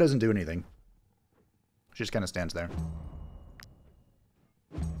 Broodmother doesn't do anything. She just kind of stands there.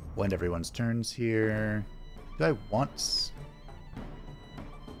 We'll end everyone's turns here. Do I want...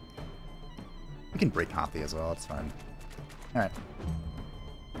 We can break Hathi as well, that's fine. Alright.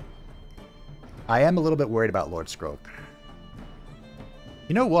 I am a little bit worried about Lord Scroll.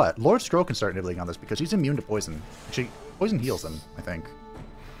 You know what? Lord Scroll can start nibbling on this because he's immune to poison. Actually, poison heals him, I think.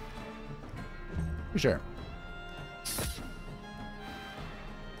 For sure.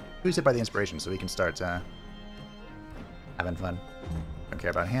 Who's hit by the inspiration so he can start having fun. Don't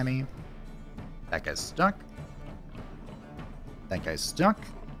care about Hammy. That guy's stuck. That guy's stuck.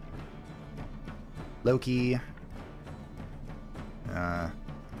 Loki. Kind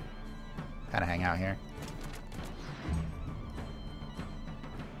of hang out here.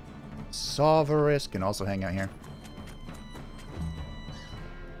 Solverus can also hang out here.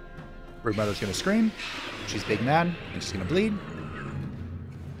 Broodmother's gonna scream. She's big mad, and she's gonna bleed.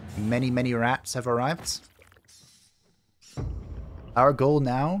 Many, many rats have arrived. Our goal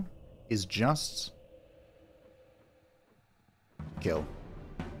now is just kill.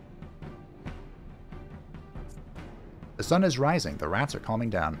 The sun is rising. The rats are calming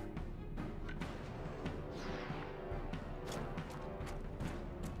down.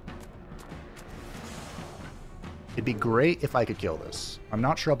 It'd be great if I could kill this. I'm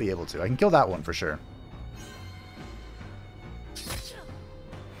not sure I'll be able to. I can kill that one for sure.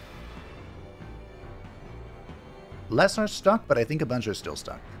 Less are stuck, but I think a bunch are still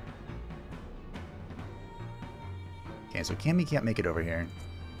stuck. Okay, so Cammy can't make it over here.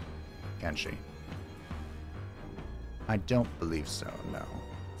 Can she? I don't believe so, no.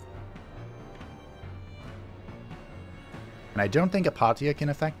 And I don't think Apatia can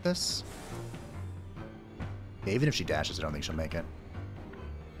affect this. Yeah, even if she dashes, I don't think she'll make it.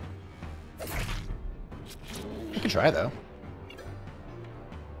 I can try, though.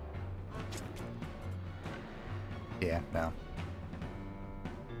 Yeah, no.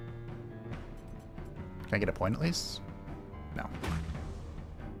 Can I get a point at least? No.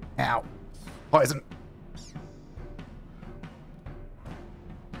 Ow. Poison.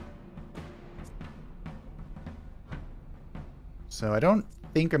 So I don't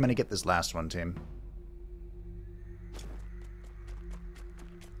think I'm going to get this last one, team.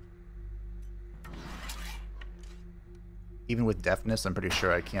 Even with deafness, I'm pretty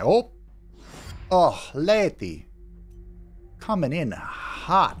sure I can't. Oh! Oh, Leti. Coming in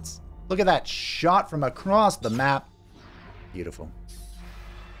hot. Look at that shot from across the map. Beautiful.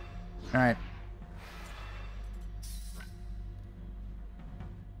 Alright.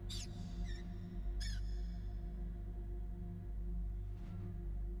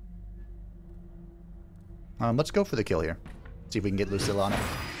 Let's go for the kill here. See if we can get Lucilla on it.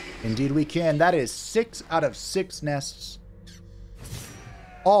 Indeed we can. That is 6 out of 6 nests.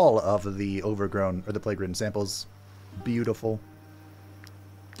 All of the overgrown, or the plague-ridden samples. Beautiful.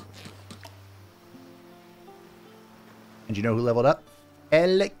 And you know who leveled up?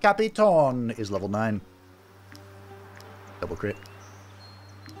 El Capitan is level 9. Double crit.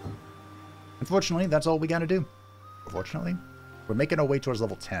 Unfortunately, that's all we gotta do. Unfortunately, we're making our way towards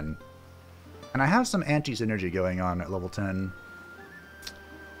level 10. And I have some anti-synergy going on at level 10.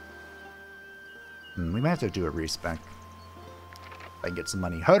 We might have to do a respec. If I can get some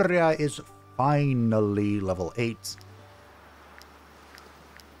money. Hurria is finally level 8.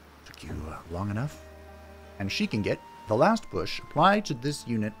 Took you long enough. And she can get the last push. Apply to this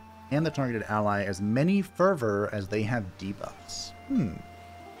unit and the targeted ally as many fervor as they have debuffs.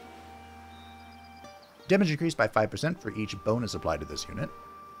 Damage increased by 5% for each bonus applied to this unit.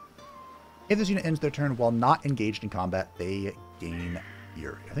 If this unit ends their turn while not engaged in combat, they gain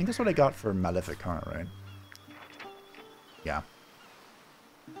Fury. I think that's what I got for Maleficant, right? Yeah.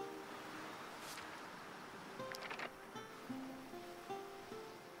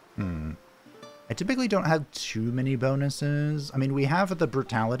 I typically don't have too many bonuses. I mean, we have the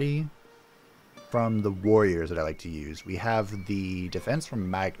Brutality from the Warriors that I like to use. We have the Defense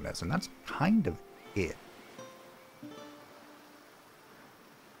from Magnus, and that's kind of it.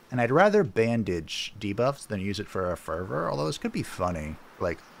 And I'd rather bandage debuffs than use it for a fervor, although this could be funny.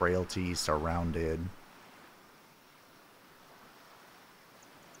 Like frailty, surrounded.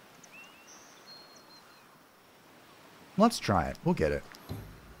 Let's try it. We'll get it.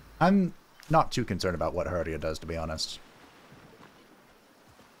 I'm not too concerned about what Herdia does, to be honest.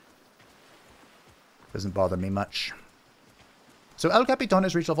 Doesn't bother me much. So El Capitan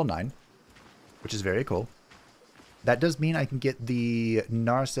has reached level 9, which is very cool. That does mean I can get the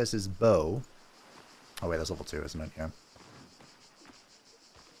Narcissus bow. Oh wait, that's level 2, isn't it? Yeah.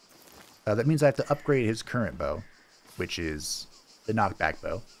 That means I have to upgrade his current bow, which is the knockback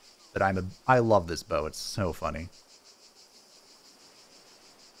bow. But I love this bow. It's so funny.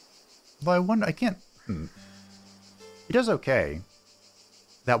 But I wonder, I can't. He does okay.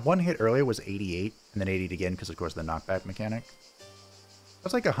 That one hit earlier was 88, and then 88 again because of course the knockback mechanic.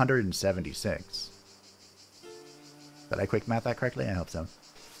 That's like 176. Did I quick math that correctly? I hope so.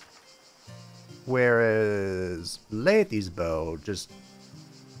 Whereas Laethi's bow just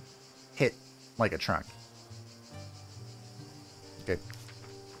hit like a truck. Okay.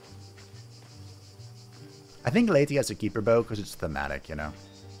 I think Laethi has a keeper bow because it's thematic, you know.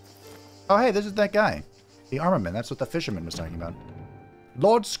 Oh, hey, this is that guy. The armorman. That's what the fisherman was talking about.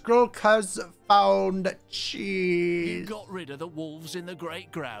 Lord Skrulk has found cheese. You got rid of the wolves in the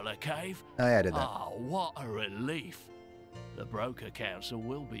Great Growler Cave? Oh, yeah, I did that. Oh, what a relief. The Broker Council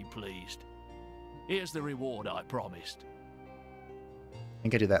will be pleased. Here's the reward I promised. I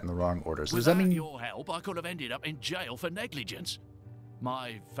think I did that in the wrong order. So does Without that mean your help, I could have ended up in jail for negligence.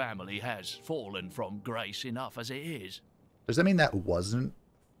 My family has fallen from grace enough as it is. Does that mean that wasn't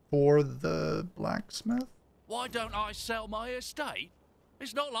for the blacksmith? Why don't I sell my estate?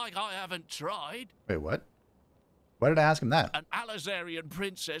 It's not like I haven't tried. Wait, what? Why did I ask him that? An Alizarian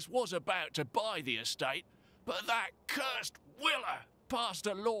princess was about to buy the estate, but that cursed Willa passed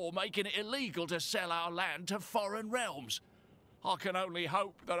a law making it illegal to sell our land to foreign realms. I can only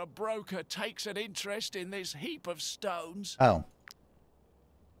hope that a broker takes an interest in this heap of stones. Oh.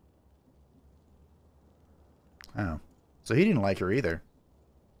 Oh. So he didn't like her either.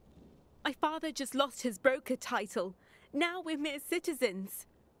 My father just lost his broker title. Now we're mere citizens.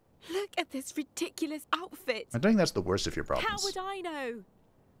 Look at this ridiculous outfit. I think that's the worst of your problems. How would I know?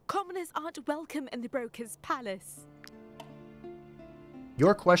 Commoners aren't welcome in the broker's palace.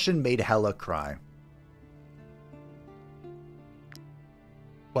 Your question made Hella cry.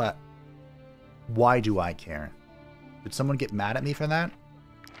 What? Why do I care? Did someone get mad at me for that?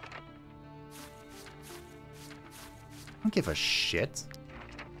 I don't give a shit.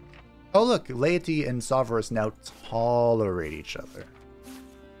 Oh look, Laety and Sovereign now tolerate each other.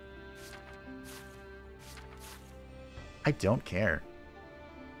 I don't care.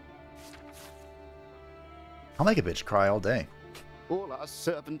 I'll make a bitch cry all day. All our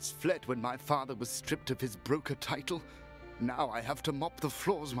servants fled when my father was stripped of his broker title. Now I have to mop the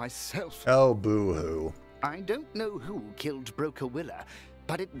floors myself. Oh, boo-hoo. I don't know who killed Broker Willa,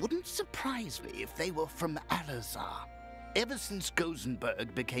 but it wouldn't surprise me if they were from Alazar. Ever since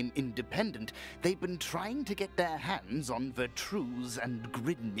Gozenberg became independent, they've been trying to get their hands on Vertruse and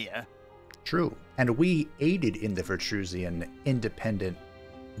Grinmeer. True. And we aided in the Vertrusian independent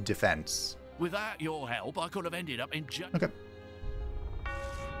defense. Without your help, I could have ended up in jail. Okay.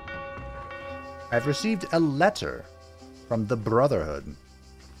 I've received a letter from the Brotherhood.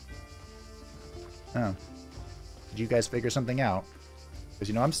 Oh. Did you guys figure something out? Because,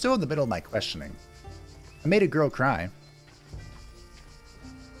 you know, I'm still in the middle of my questioning. I made a girl cry.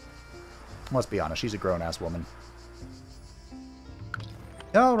 Let's be honest, she's a grown-ass woman.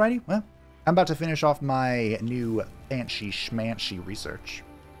 Alrighty, well, I'm about to finish off my new fancy schmancy research.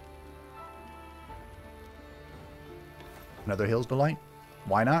 Another Hills Delight?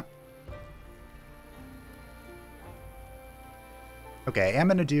 Why not? Okay, I'm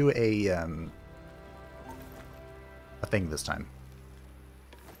gonna do a thing this time.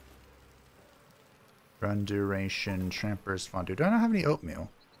 Run duration, Tramper's Fondue. Do I not have any oatmeal?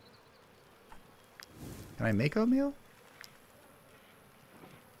 Can I make oatmeal?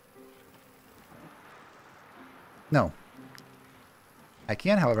 No. I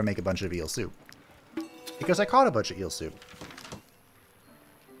can, however, make a bunch of eel soup. Because I caught a bunch of eel soup.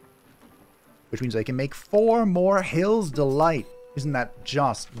 Which means I can make 4 more Hills Delight. Isn't that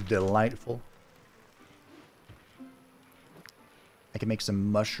just delightful? I can make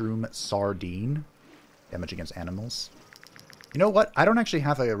some mushroom sardine. Damage against animals. You know what? I don't actually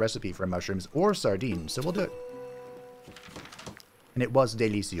have a recipe for mushrooms or sardines, so we'll do it. And it was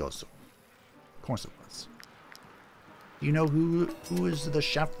delicioso. Of course it was. Do you know who is the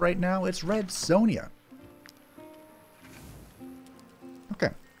chef right now? It's Red Sonja. Okay.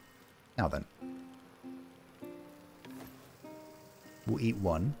 Now then. We'll eat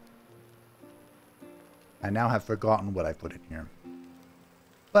 1. I now have forgotten what I put in here.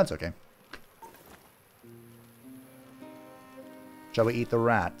 But that's okay. Shall we eat the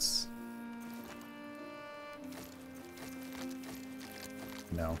rats?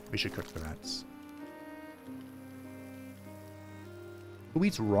 No, we should cook the rats. Who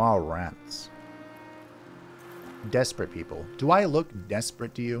eats raw rats? Desperate people. Do I look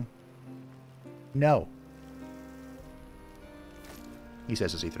desperate to you? No. He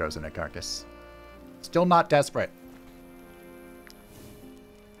says as he throws in a carcass. Still not desperate.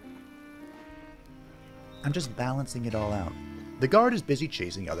 I'm just balancing it all out. The guard is busy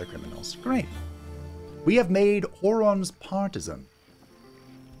chasing other criminals. Great. We have made Horon's partisan.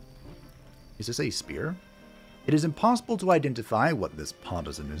 Is this a spear? It is impossible to identify what this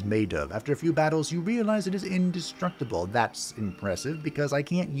partisan is made of. After a few battles, you realize it is indestructible. That's impressive because I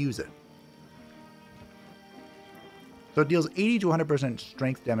can't use it. So it deals 80 to 100%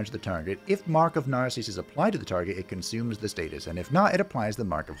 strength damage to the target. If Mark of Narcissus is applied to the target, it consumes the status, and if not, it applies the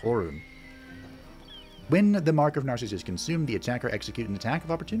Mark of Horun. When the Mark of Narcissus is consumed, the attacker executes an attack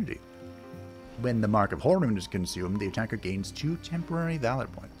of opportunity. When the Mark of Horun is consumed, the attacker gains 2 temporary valor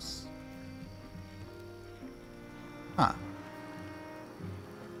points. Huh.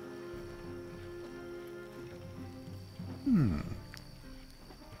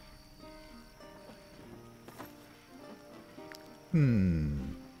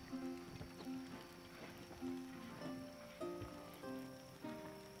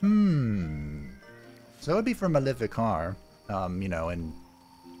 So it would be for Maleficar, you know, in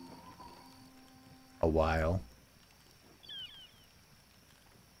a while.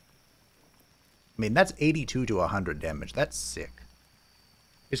 I mean, that's 82 to 100 damage. That's sick.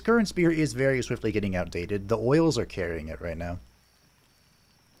 His current spear is very swiftly getting outdated. The oils are carrying it right now.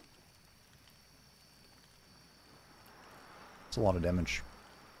 It's a lot of damage.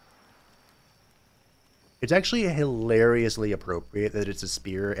 It's actually hilariously appropriate that it's a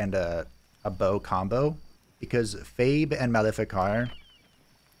spear and a bow combo, because Fabe and Maleficar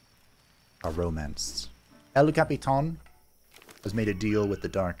are romanced. El Capitan has made a deal with the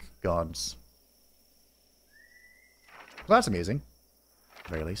Dark Gods. Well, that's amazing, at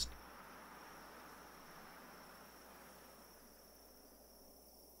the very least.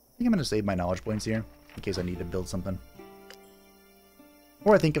 I think I'm going to save my knowledge points here, in case I need to build something.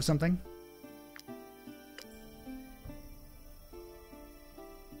 Or I think of something.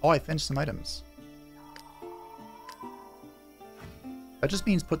 Oh, I finished some items. That just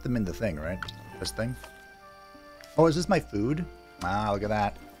means put them in the thing, right? This thing. Oh, is this my food? Wow, look at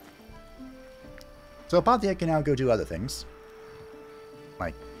that. So Apothea can now go do other things.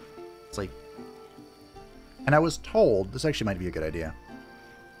 Like sleep. And I was told, this actually might be a good idea.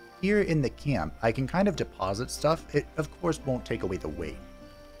 Here in the camp, I can kind of deposit stuff. It, of course, won't take away the weight.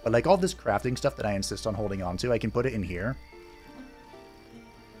 But like all this crafting stuff that I insist on holding on to, I can put it in here.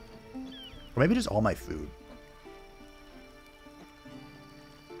 Or maybe just all my food.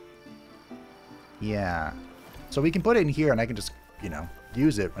 Yeah. So we can put it in here and I can just, you know,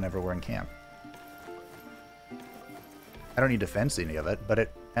 use it whenever we're in camp. I don't need to fence any of it, but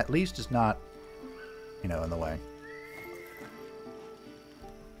it at least is not, you know, in the way.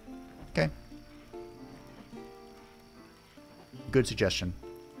 Okay. Good suggestion.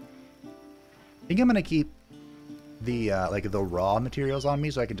 I think I'm going to keep the, like, the raw materials on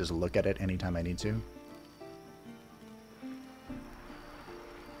me so I can just look at it anytime I need to.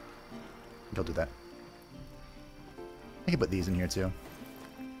 I'll do that. I can put these in here too.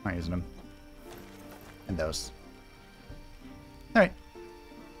 I'm not using them. And those. Alright.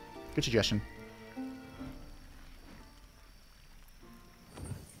 Good suggestion.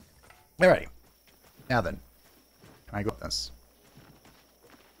 Alrighty. Now then. Can I go with this?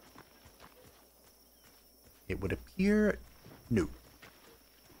 It would appear... No.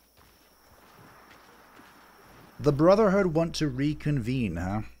 The Brotherhood want to reconvene,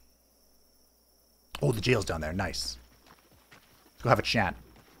 huh? Oh, the jail's down there. Nice. Let's go have a chat.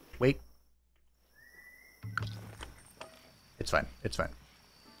 Wait. It's fine. It's fine.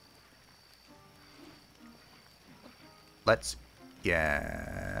 Let's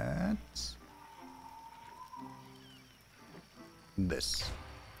get... this.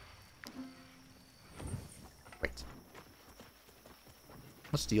 Wait.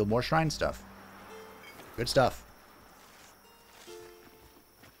 Let's steal more shrine stuff. Good stuff.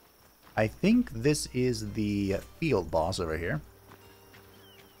 I think this is the field boss over here.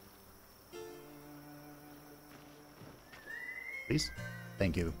 Please.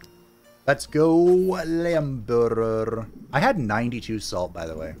 Thank you. Let's go, Lamberer. I had 92 salt, by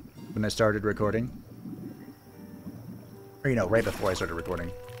the way, when I started recording. Or, you know, right before I started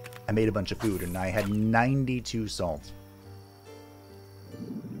recording. I made a bunch of food, and I had 92 salt.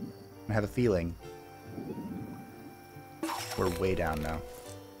 I have a feeling we're way down now.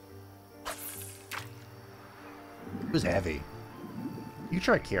 It was heavy. You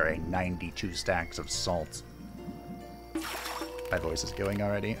try carrying 92 stacks of salt. My voice is going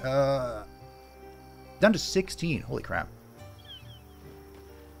already. Down to 16. Holy crap.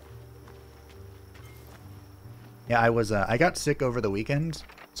 Yeah, I got sick over the weekend,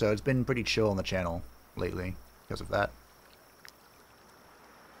 so it's been pretty chill on the channel lately because of that.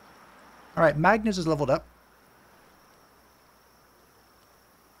 Alright, Magnus is leveled up.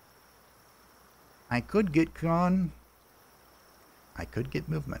 I could get Con. I could get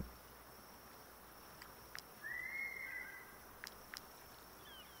movement.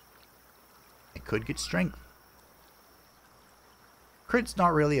 I could get strength. Crit's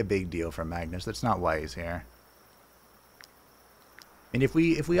not really a big deal for Magnus. That's not why he's here. And if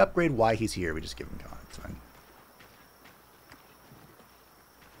we upgrade why he's here, we just give him con. It's fine.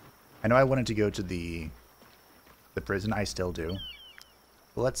 I know I wanted to go to the prison. I still do.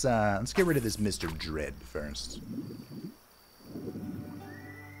 But let's get rid of this Mr. Dredd first.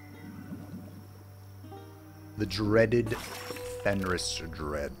 The dreaded Fenris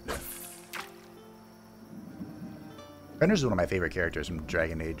Dredd. Fenris is one of my favorite characters from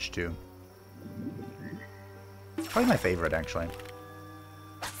Dragon Age 2. Probably my favorite, actually.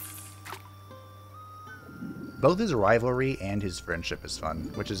 Both his rivalry and his friendship is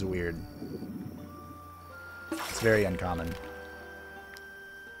fun, which is weird. It's very uncommon.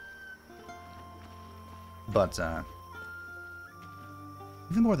 But,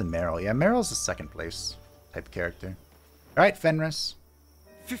 even more than Meryl. Yeah, Meryl's a second place type character. Alright, Fenris.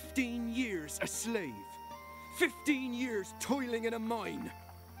 15 years a slave. 15 years toiling in a mine.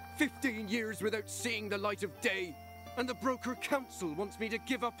 15 years without seeing the light of day. And the Broker Council wants me to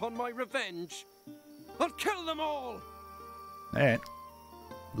give up on my revenge. I'll kill them all! Alright.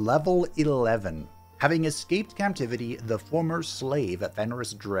 Level 11. Having escaped captivity, the former slave at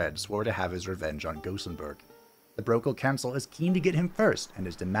Fenris Dredd swore to have his revenge on Gothenburg. The Broker Council is keen to get him first and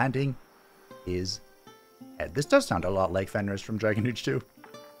is demanding his head. This does sound a lot like Fenris from Dragon Age 2.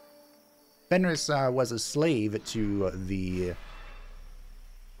 Fenris was a slave to the...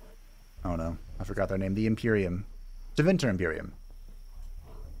 oh no, I forgot their name. The Imperium. To Winter Imperium.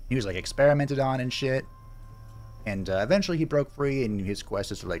 He was like experimented on and shit. And eventually he broke free, and his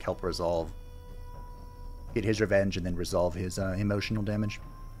quest is to like help resolve... get his revenge and then resolve his emotional damage.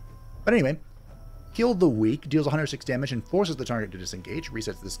 But anyway, Kill the Weak deals 106 damage and forces the target to disengage.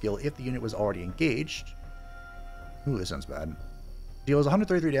 Resets the skill if the unit was already engaged. Ooh, this sounds bad. Deals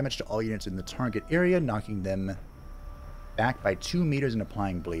 133 damage to all units in the target area, knocking them back by 2 meters and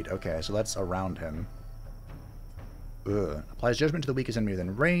applying bleed. Okay, so that's around him. Ugh. Applies Judgment to the weakest enemy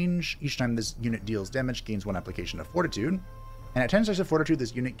within range. Each time this unit deals damage, gains 1 application of Fortitude. And at 10 stacks of Fortitude,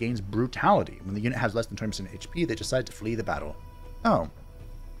 this unit gains Brutality. When the unit has less than 20% HP, they decide to flee the battle. Oh.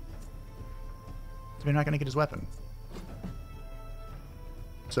 So we're not going to get his weapon.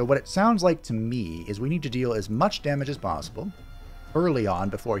 So what it sounds like to me is we need to deal as much damage as possible early on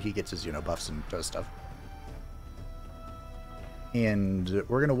before he gets his, buffs and does stuff. And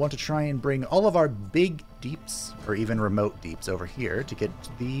we're going to want to try and bring all of our big deeps, or even remote deeps, over here to get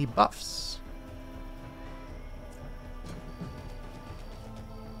the buffs.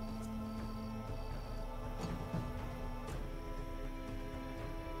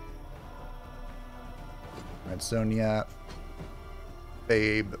 Red Sonia,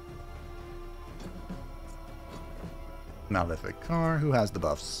 Babe, Malefic Car, who has the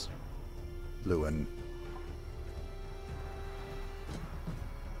buffs? Lewin.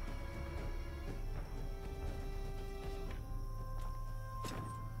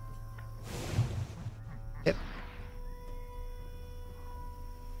 Yep.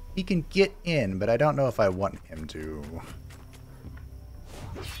 He can get in, but I don't know if I want him to.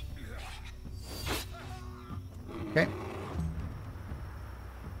 Okay.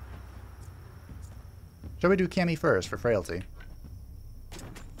 Shall we do Cammy first for frailty?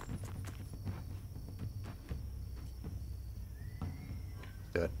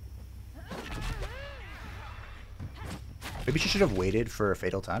 Do it. Maybe she should have waited for a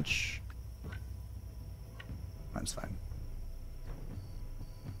Fatal Touch. That's fine.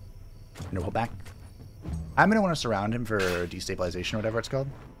 No, hold back. I'm going to want to surround him for destabilization or whatever it's called.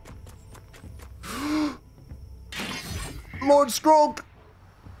 Lord Skrulk!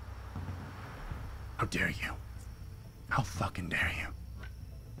 How dare you? How fucking dare you?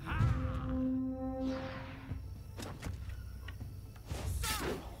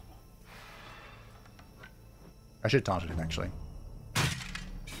 I should have taunted him, actually.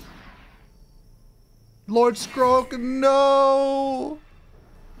 Lord Skrulk, no!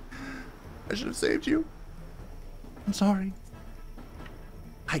 I should have saved you. I'm sorry.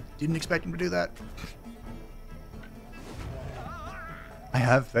 I didn't expect him to do that. I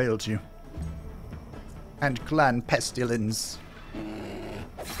have failed you. And Clan Pestilence.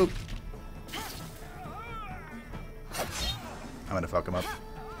 Oop. I'm gonna fuck him up.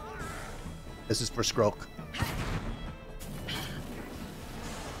 This is for Skrulk.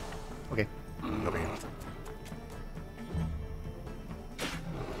 Okay. Over here.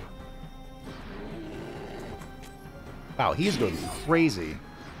 Wow, he's going crazy.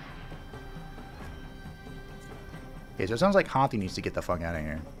 Okay, so it sounds like Hathi needs to get the fuck out of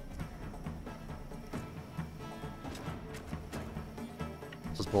here.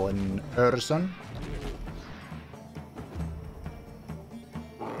 So let's pull in Urson.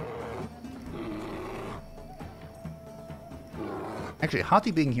 Actually, Hati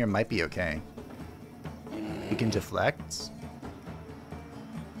being here might be okay. We can deflect.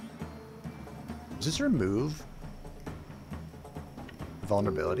 Does this remove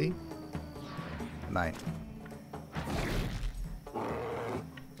vulnerability? Might.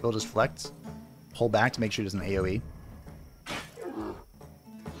 We'll just deflect. Pull back to make sure it doesn't AoE.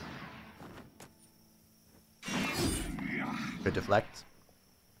 Good deflect.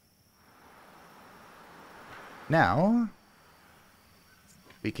 Now,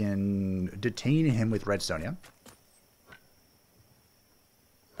 we can detain him with Redstonia.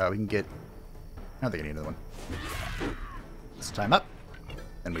 We can get... I don't think I need another one. Let's time up.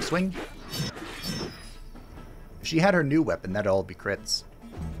 Then we swing. If she had her new weapon, that'd all be crits.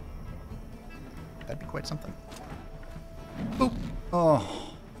 That'd be quite something. Boop.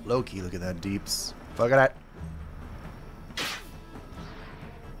 Oh, Loki, look at that deeps. Look at that.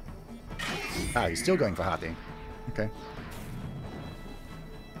 Ah, he's still going for Hati. Okay.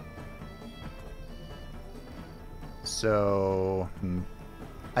 So,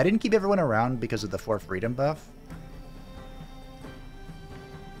 I didn't keep everyone around because of the 4 freedom buff.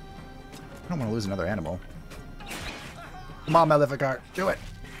 I don't want to lose another animal. Come on, Maleficart, do it.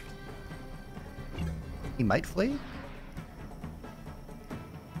 He might flee?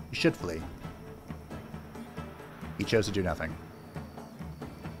 He should flee. He chose to do nothing.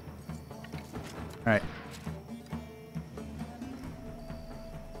 Alright.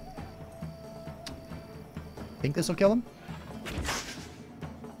 Think this will kill him?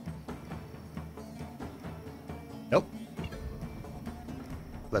 Nope.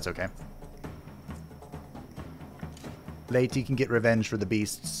 That's okay. Lady can get revenge for the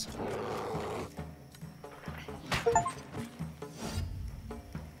beasts.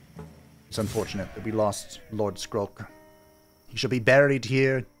 It's unfortunate that we lost Lord Skrulk. He shall be buried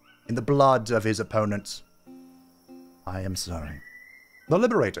here in the blood of his opponents. I am sorry. The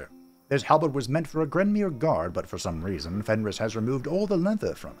Liberator. This halberd was meant for a Grinmeer guard, but for some reason, Fenris has removed all the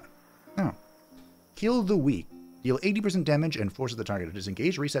leather from it. Oh. Kill the weak. Deal 80% damage and forces the target to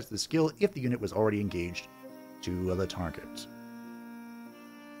disengage. Resets the skill if the unit was already engaged to the target.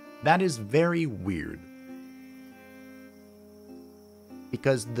 That is very weird.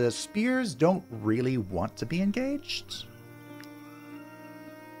 Because the spears don't really want to be engaged.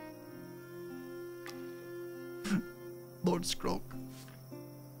 Lord Skrulk.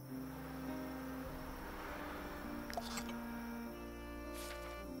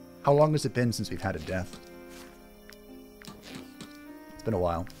 How long has it been since we've had a death? It's been a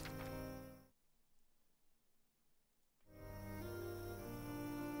while.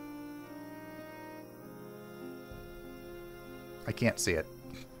 I can't see it.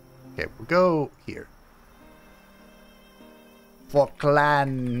 Okay, we'll go here. For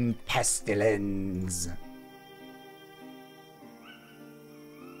Clan Pestilence.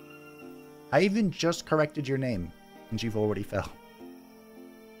 I even just corrected your name, and you've already fell.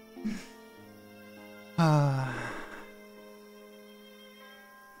 My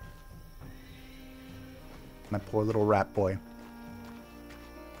poor little rat boy.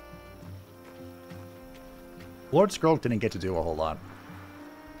 Lord Skrulk didn't get to do a whole lot.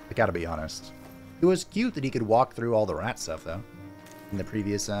 I gotta be honest. It was cute that he could walk through all the rat stuff, though, in the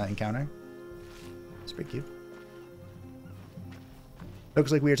previous encounter. It's pretty cute.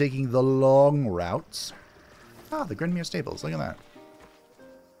 Looks like we are taking the long routes. Ah, the Grinmeer stables. Look at that.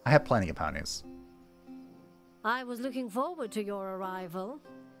 I have plenty of ponies. I was looking forward to your arrival.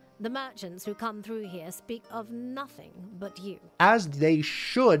 The merchants who come through here speak of nothing but you. As they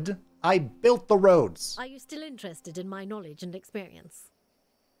should. I built the roads. Are you still interested in my knowledge and experience?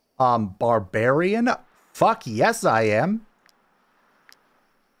 Barbarian? Fuck yes, I am.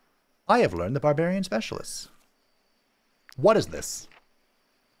 I have learned the Barbarian Specialists. What is this?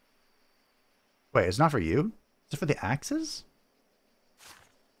 Wait, it's not for you? Is it for the axes?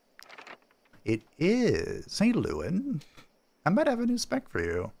 It is. St. Lewin. I might have a new spec for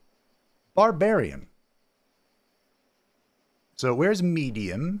you. Barbarian. So where's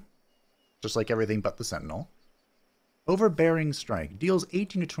medium? Just like everything but the Sentinel. Overbearing Strike. Deals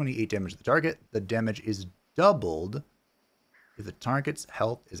 18 to 28 damage to the target. The damage is doubled if the target's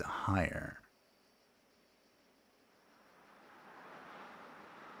health is higher.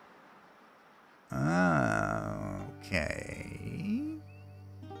 Okay.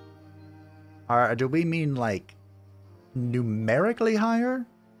 Do we mean like numerically higher?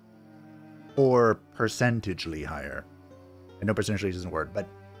 Or percentagely higher? I know percentagely isn't a word, but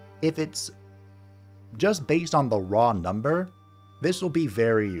if it's just based on the raw number, This will be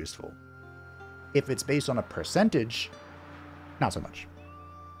very useful. If it's based on a percentage, not so much.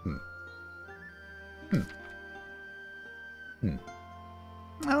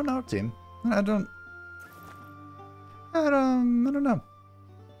 I don't know, team. I don't know.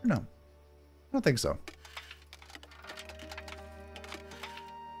 No. I don't think so.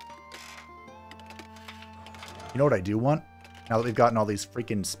 You know what I do want? Now that we've gotten all these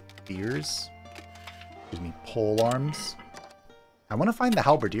freaking spears. Excuse me, pole arms. I want to find the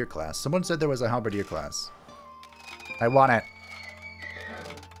halberdier class. Someone said there was a halberdier class. I want it.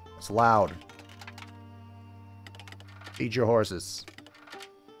 It's loud. Feed your horses.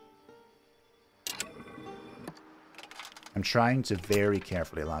 I'm trying to very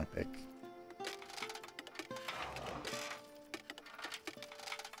carefully lockpick.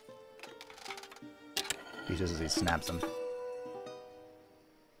 He says as he snaps them.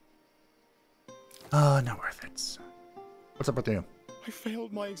 Oh, not worth it. What's up with you? I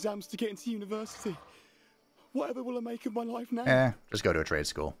failed my exams to get into university. Whatever will I make of my life now? Just go to a trade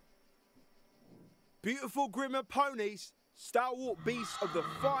school. Beautiful Grinmeer ponies, stalwart beasts of the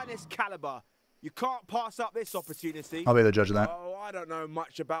finest caliber. You can't pass up this opportunity. I'll be the judge of that. Oh, I don't know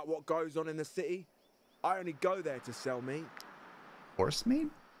much about what goes on in the city. I only go there to sell meat. Horse meat?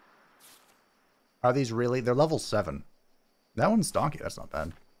 Are these really? They're level 7. That one's donkey. That's not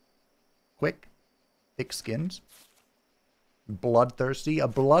bad. Quick. Thick-skinned. Bloodthirsty. A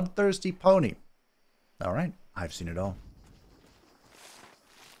bloodthirsty pony. Alright. I've seen it all.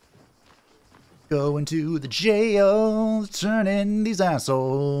 Going to the jail, turning these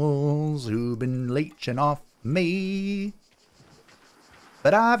assholes who've been leeching off me.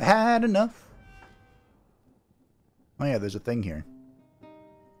 But I've had enough. Oh yeah, there's a thing here.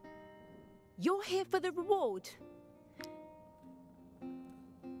 You're here for the reward.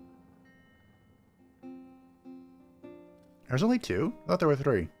 There's only 2? I thought there were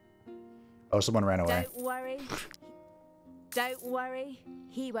 3. Oh, someone ran away. Don't worry. Don't worry.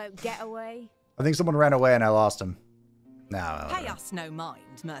 He won't get away. I think someone ran away and I lost him. No. Pay us no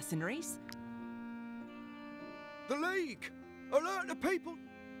mind, mercenaries. The League! Alert the people!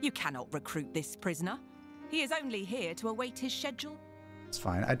 You cannot recruit this prisoner. He is only here to await his schedule. It's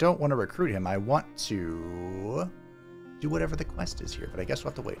fine. I don't want to recruit him. I want to do whatever the quest is here, but I guess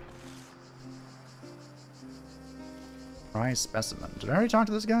we'll have to wait. Prize specimen. Did I already talk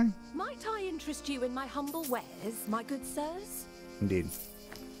to this guy? Might I interest you in my humble wares, my good sirs? Indeed.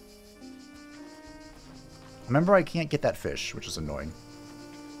 Remember, I can't get that fish, which is annoying.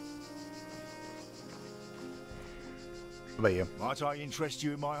 What about you? Might I interest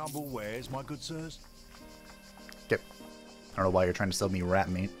you in my humble wares, my good sirs? Okay. I don't know why you're trying to sell me rat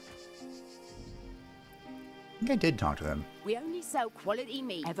meat. I think I did talk to them. We only sell quality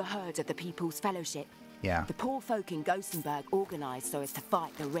meat. Ever heard of the People's Fellowship? Yeah. The poor folk in Gothenburg organised so as to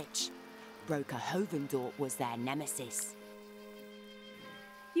fight the rich. Broker Hovendorp was their nemesis.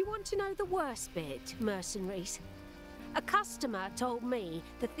 You want to know the worst bit, mercenaries? A customer told me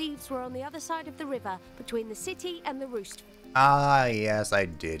the thieves were on the other side of the river between the city and the roost. Ah, yes, I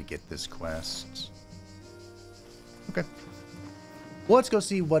did get this quest. Okay. Well, let's go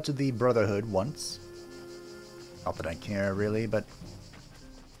see what the Brotherhood wants. Not that I care, really, but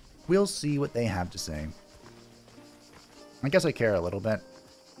we'll see what they have to say. I guess I care a little bit.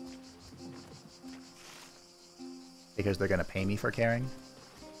 Because they're going to pay me for caring.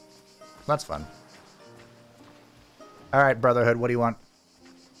 That's fun. Alright, Brotherhood, what do you want?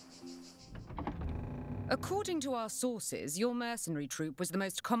 According to our sources, your mercenary troop was the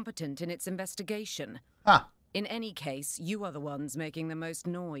most competent in its investigation. Ah. In any case, you are the ones making the most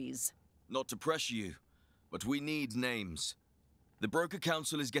noise. Not to pressure you, but we need names. The Broker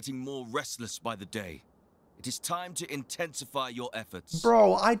Council is getting more restless by the day. It is time to intensify your efforts.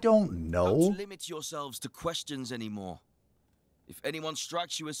 Bro, I don't know. Don't limit yourselves to questions anymore. If anyone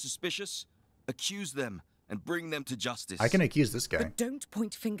strikes you as suspicious, accuse them and bring them to justice. I can accuse this guy. But don't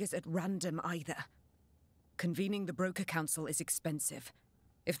point fingers at random either. Convening the Broker Council is expensive.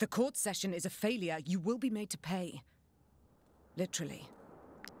 If the court session is a failure, you will be made to pay. Literally.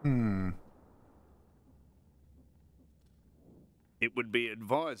 It would be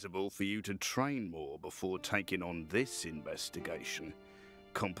advisable for you to train more before taking on this investigation.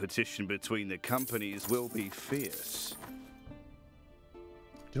 Competition between the companies will be fierce.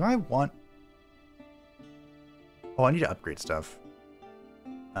 Do I want... Oh, I need to upgrade stuff.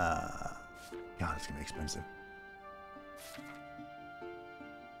 God, it's gonna be expensive.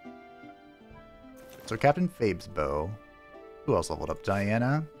 So Captain Fabe's bow. Who else leveled up?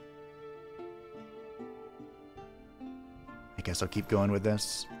 Diana. I guess I'll keep going with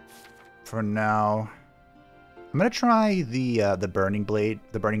this for now. I'm gonna try the burning blade,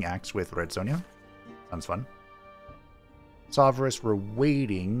 the burning axe with Red Sonja. Sounds fun. Sovereign, we're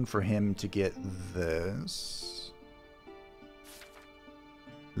waiting for him to get this.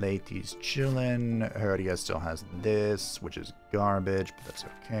 Laty's chillin'. Herdia still has this, which is garbage, but that's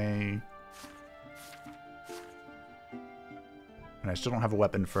okay. And I still don't have a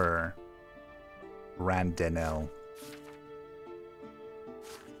weapon for Randenel.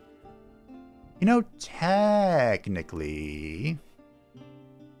 You know, technically,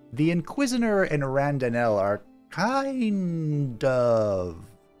 the Inquisitor and Randenel are kind of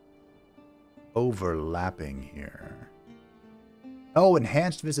overlapping here. Oh,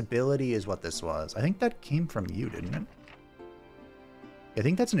 enhanced visibility is what this was. I think that came from you, didn't it? I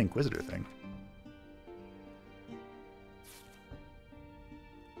think that's an Inquisitor thing.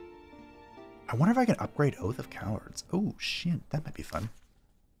 I wonder if I can upgrade Oath of Cowards. Oh, shit. That might be fun.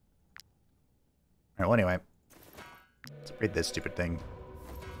 Alright, well, anyway. Let's upgrade this stupid thing.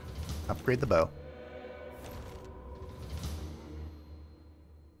 Upgrade the bow.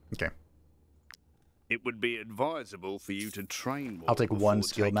 Okay. It would be advisable for you to train more. I'll take one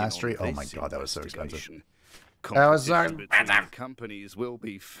skill mastery. Oh my god, that was so expensive. That was so expensive. Companies will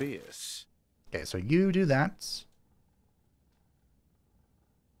be fierce. Okay, so you do that.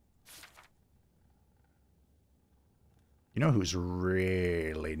 You know who's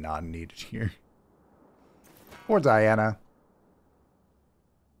really not needed here? Poor Diana.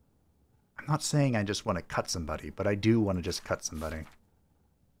 I'm not saying I just want to cut somebody, but I do want to just cut somebody.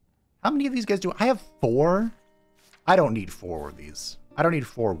 How many of these guys do I have? 4? I don't need 4 of these. I don't need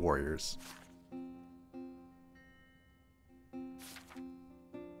 4 warriors.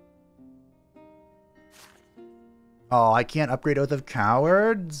 Oh, I can't upgrade Oath of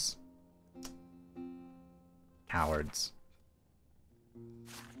Cowards? Cowards.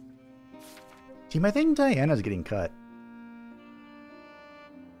 Team, I think Diana's getting cut.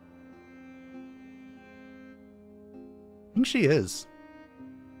 I think she is.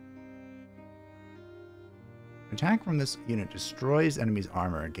 Attack from this unit destroys enemies'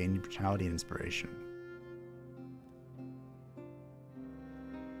 armor, gaining brutality and inspiration.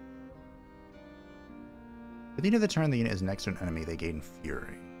 At the end of the turn, the unit is next to an enemy. They gain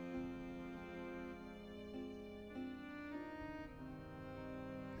fury.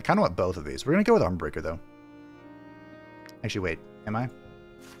 I kind of want both of these. We're going to go with Armbreaker, though. Actually, wait. Am I? I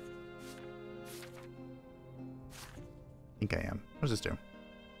think I am. What does this do?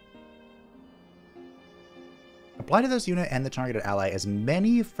 Apply to this unit and the targeted ally as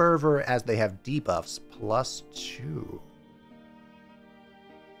many fervor as they have debuffs +2.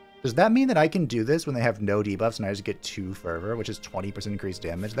 Does that mean that I can do this when they have no debuffs and I just get 2 fervor, which is 20% increased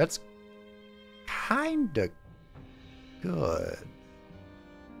damage? That's kinda good.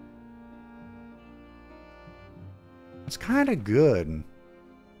 That's kinda good.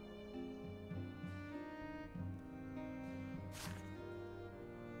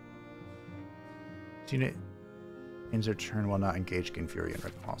 This unit ends their turn while not engaged, gain fury and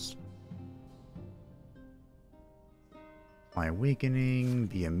red cost. My weakening,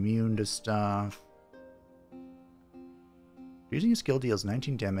 be immune to stuff. Using a skill deals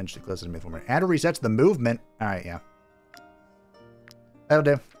 19 damage to close enemy form and it resets the movement. Alright, yeah. That'll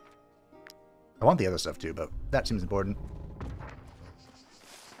do. I want the other stuff too, but that seems important.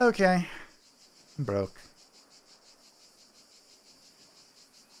 Okay. I'm broke.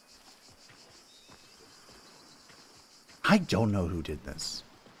 I don't know who did this.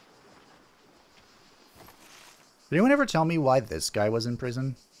 Did anyone ever tell me why this guy was in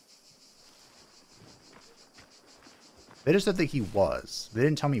prison? They just said that he was. They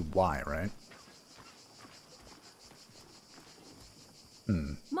didn't tell me why, right?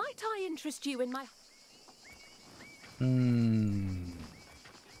 Might I interest you in my...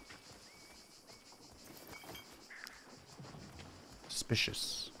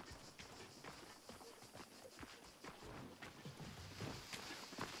 Suspicious.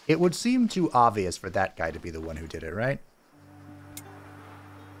 It would seem too obvious for that guy to be the one who did it, right?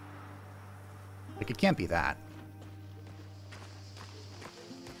 Like, it can't be that.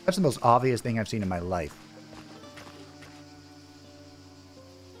 That's the most obvious thing I've seen in my life.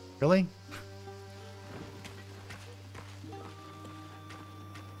 Really?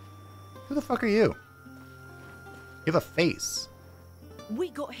 Who the fuck are you? You have a face.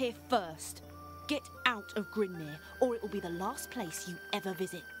 We got here first. Get out of Grinmeer, or it will be the last place you ever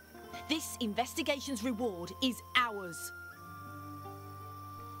visit. This investigation's reward is ours.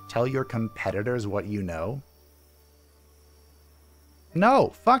 Tell your competitors what you know? No,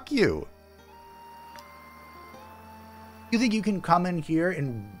 fuck you. You think you can come in here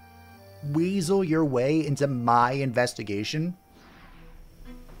and weasel your way into my investigation?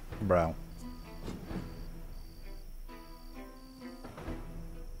 Bro.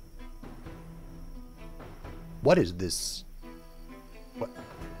 What is this? What?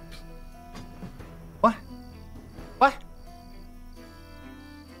 What? What?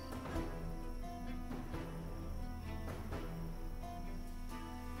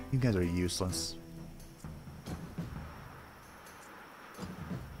 You guys are useless.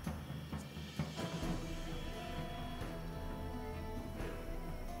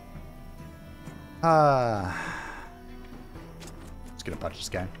 Just gonna punch this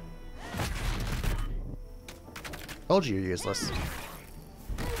guy. Told you you're useless.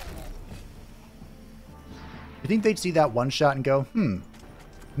 You think they'd see that one shot and go,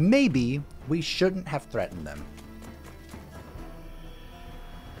 maybe we shouldn't have threatened them.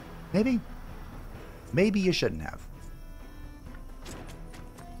 Maybe. Maybe you shouldn't have.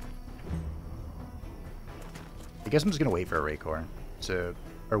 I guess I'm just gonna wait for a Raycor to,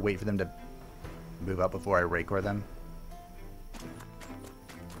 or wait for them to move up before I Raycor them.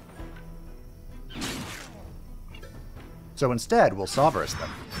 So instead, we'll Sovereign them.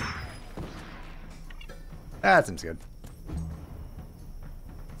 That seems good.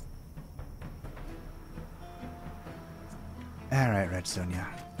 Alright, Red Sonja.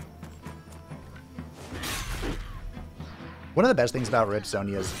 One of the best things about Red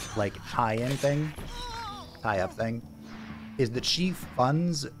Sonja's, like, tie-in thing, tie-up thing, is that she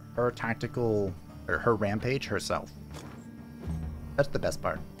funds her tactical, or her rampage herself. That's the best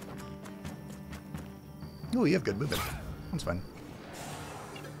part. Oh, you have good movement. That's fine.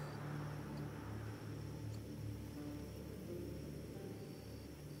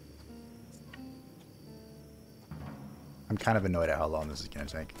 I'm kind of annoyed at how long this is going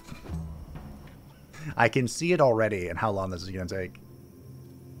to take. I can see it already and how long this is going to take.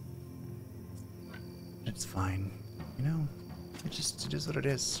 It's fine. You know, it is what it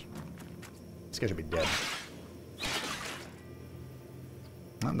is. This guy should be dead.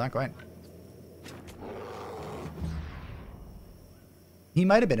 No, not quite. He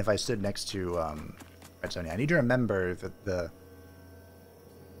might have been if I stood next to Red Sonja. I need to remember that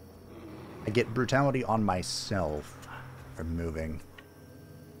I get brutality on myself from moving.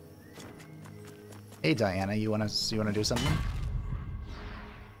 Hey Diana, you wanna do something?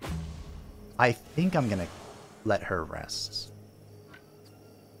 I think I'm gonna let her rest.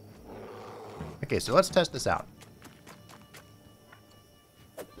 Okay, so let's test this out.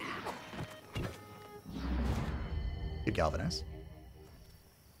 Good galvanize.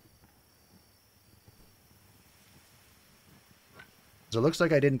 So it looks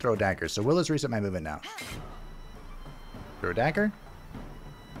like I didn't throw daggers, so Willis reset my movement now. Throw a dagger?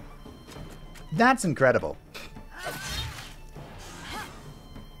 That's incredible.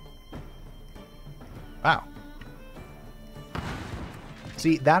 Wow.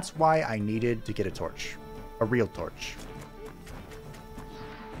 See, that's why I needed to get a torch. A real torch.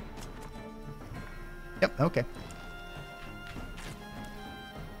 Yep, okay.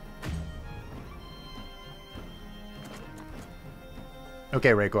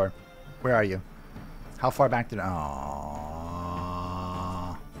 Okay, Raycor. Where are you? How far back did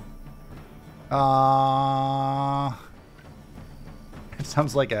it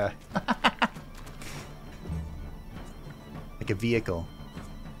sounds like a like a vehicle.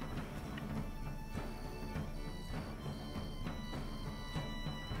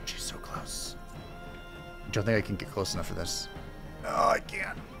 She's so close. I don't think I can get close enough for this. No, I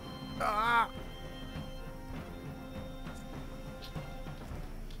can't. Ah!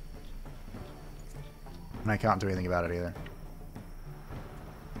 And I can't do anything about it either.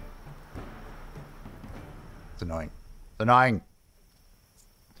 It's annoying. It's annoying!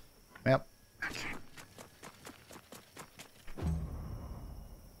 Yep. Okay.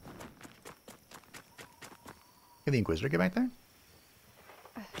 Can the Inquisitor get back there?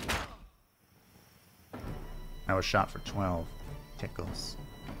 I was shot for 12. Tickles.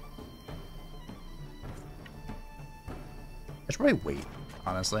 I should probably wait,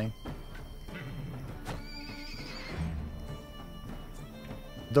 honestly.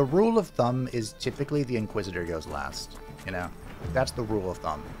 The rule of thumb is typically the Inquisitor goes last, you know? That's the rule of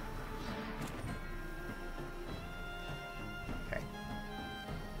thumb. Okay.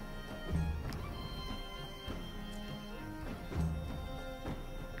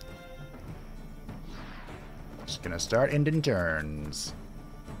 Just gonna start ending turns.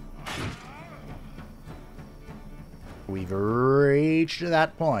 We've reached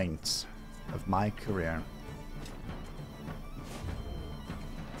that point of my career.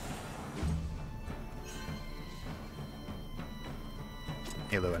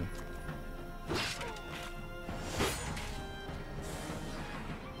 Hey, Lewin.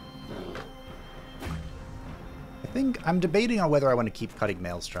 think I'm debating on whether I want to keep cutting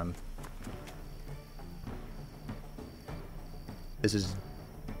Maelstrom. This is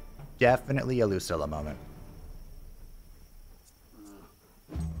definitely a Lucilla moment.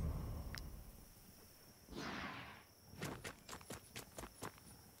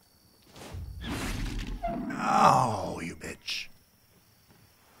 Oh, you bitch.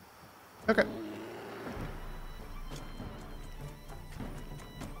 Okay.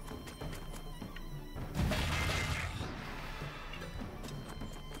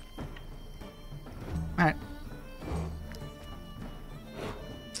 Alright.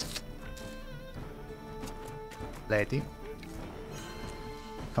 Lady.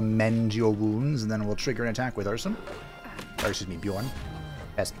 Commend your wounds, and then we'll trigger an attack with Urson. Or, excuse me, Bjorn.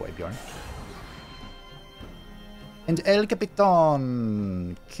 Best boy, Bjorn. And El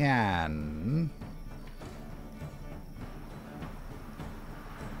Capitan can...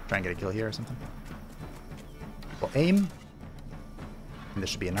 try and get a kill here or something. We'll aim. And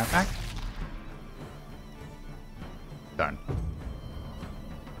this should be a knockback. Darn.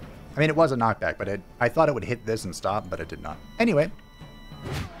 I mean, it was a knockback, but I thought it would hit this and stop, but it did not. Anyway.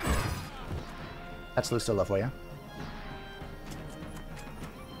 That's Lucilla for you.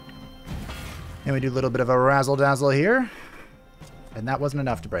 And we do a little bit of a razzle-dazzle here. And that wasn't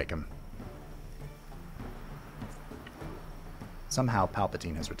enough to break him. Somehow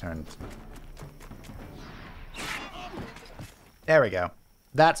Palpatine has returned. There we go.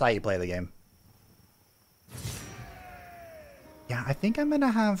 That's how you play the game. Yeah, I think I'm going to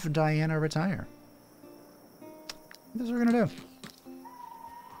have Diana retire. This is what we're going to do.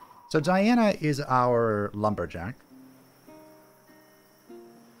 So Diana is our lumberjack.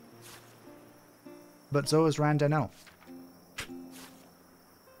 But so is Randano.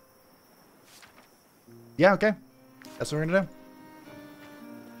 Yeah, okay. That's what we're going to do.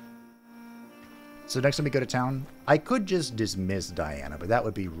 So next time we go to town, I could just dismiss Diana, but that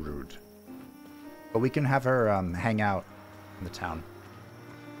would be rude. But we can have her hang out in the town.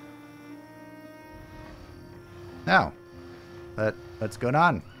 Now, what's going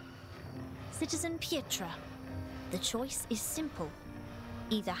on? Citizen Pietra, the choice is simple.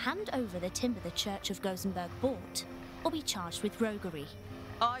 Either hand over the timber the Church of Gothenburg bought, or be charged with roguery.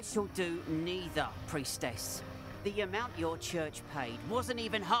 I shall do neither, priestess. The amount your church paid wasn't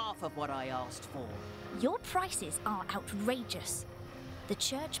even half of what I asked for. Your prices are outrageous. The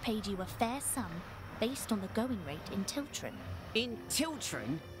church paid you a fair sum based on the going rate in Tiltron. In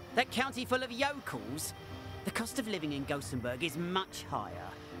Tiltron? That county full of yokels? The cost of living in Gothenburg is much higher.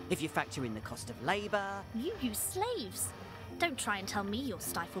 If you factor in the cost of labour... You use slaves. Don't try and tell me you're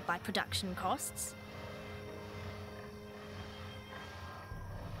stifled by production costs.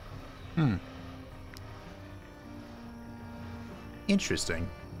 Interesting.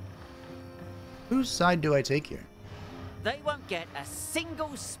 Whose side do I take here? They won't get a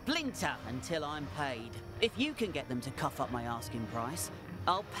single splinter until I'm paid. If you can get them to cough up my asking price,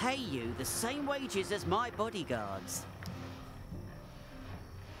 I'll pay you the same wages as my bodyguards.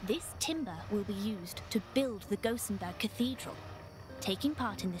 This timber will be used to build the Gothenburg Cathedral. Taking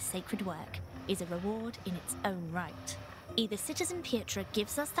part in this sacred work is a reward in its own right. Either Citizen Pietra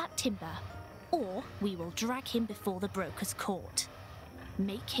gives us that timber, or we will drag him before the broker's court.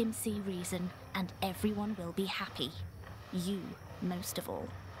 Make him see reason, and everyone will be happy. You, most of all.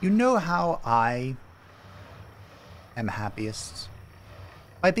 You know how I am happiest?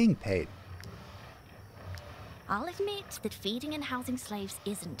 By being paid. I'll admit that feeding and housing slaves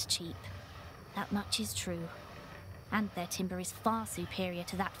isn't cheap. That much is true. And their timber is far superior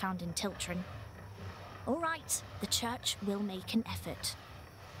to that found in Tiltron. All right, the church will make an effort.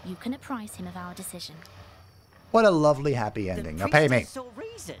 You can apprise him of our decision. What a lovely happy ending. Now pay me. Saw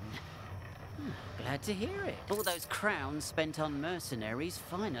reason. Glad to hear it. All those crowns spent on mercenaries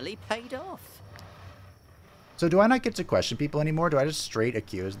finally paid off. So do I not get to question people anymore? Do I just straight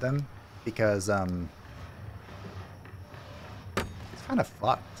accuse them? Because, it's kind of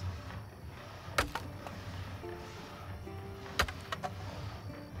fucked.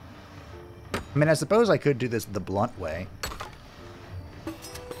 I mean, I suppose I could do this the blunt way.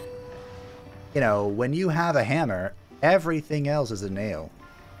 You know, when you have a hammer, everything else is a nail.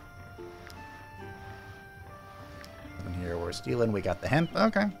 And here we're stealing, we got the hemp,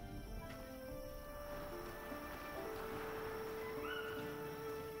 okay.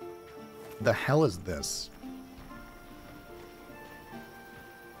 The hell is this?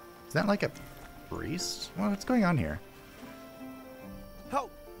 Is that like a priest? What's going on here?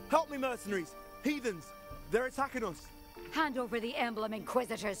 Help! Help me, mercenaries! Heathens! They're attacking us! Hand over the emblem,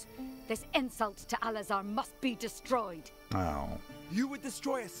 Inquisitors. This insult to Alazar must be destroyed. Oh. You would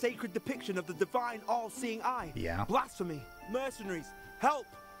destroy a sacred depiction of the divine all-seeing eye. Yeah. Blasphemy. Mercenaries, help!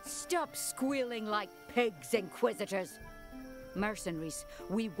 Stop squealing like pigs, Inquisitors. Mercenaries,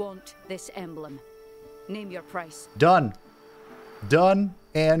 we want this emblem. Name your price. Done. Done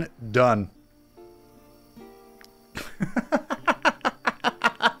and done.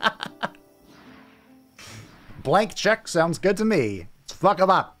 Blank check sounds good to me. Let's fuck them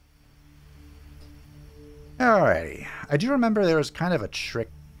up. Alrighty. I do remember there was kind of a trick.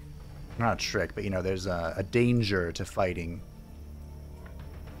 Not a trick, but you know, there's a danger to fighting.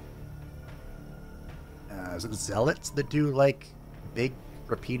 Is it zealots that do, like, big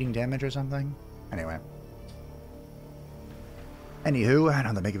repeating damage or something? Anyway. Anywho, I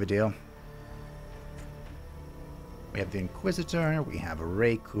don't think of a deal. We have the Inquisitor, we have a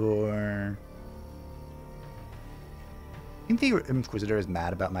Raykor. I think the Inquisitor is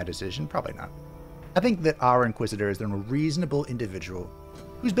mad about my decision? Probably not. I think that our Inquisitor is a reasonable individual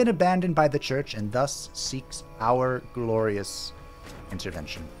who's been abandoned by the Church and thus seeks our glorious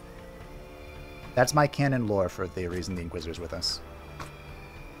intervention. That's my canon lore for the reason the Inquisitor's with us.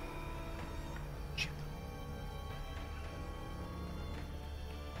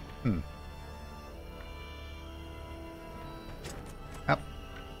 Hmm. Oh.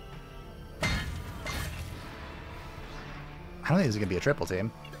 I don't think this is going to be a triple team.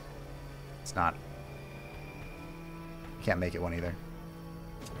 It's not. Can't make it one either.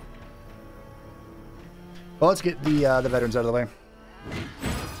 Well, let's get the veterans out of the way.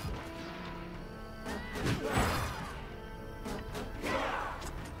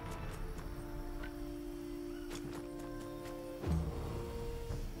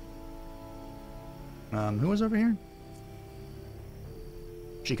 Who was over here?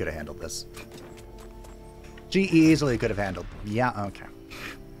 She could have handled this. She easily could have handled. Yeah, okay.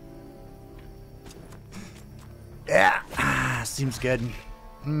 Yeah, seems good.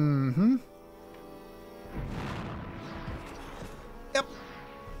 Mm-hmm. Yep.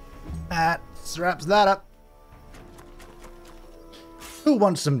 That wraps that up. Who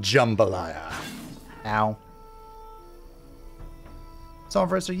wants some jambalaya? Ow.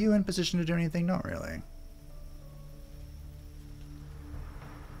 Solvers, are you in position to do anything? Not really.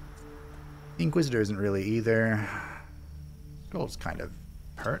 The Inquisitor isn't really either. Gold's kind of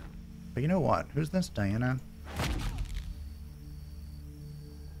hurt. But you know what? Who's this? Diana?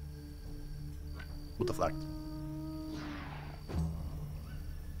 We'll deflect.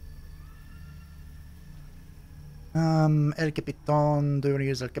 El Capitan. Do we want to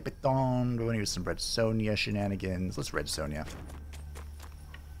use El Capitan? Do we want to use some Red Sonja shenanigans? Let's Red Sonja.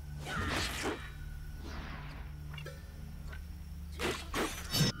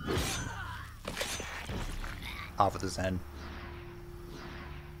 Off with his head.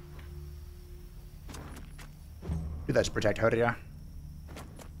 Do that to protect Heretics.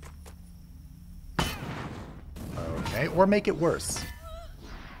 Okay, or make it worse.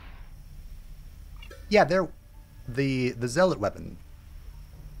 Yeah, they're the zealot weapon.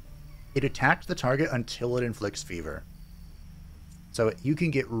 It attacks the target until it inflicts fever. So you can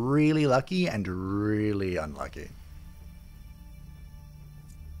get really lucky and really unlucky.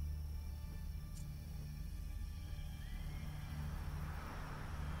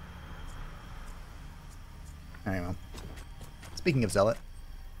 Anyway, speaking of zealot,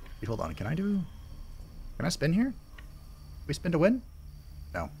 wait, hold on. Can I spin here? We spin to win?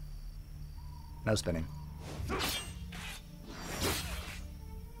 No. No spinning.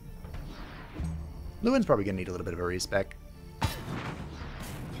 Lewin's probably gonna need a little bit of a respec.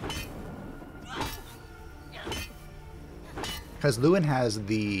 Because Lewin has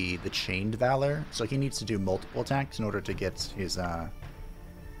the chained valor, so he needs to do multiple attacks in order to get his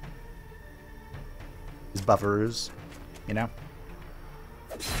buffers, you know?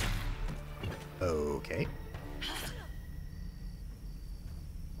 Okay.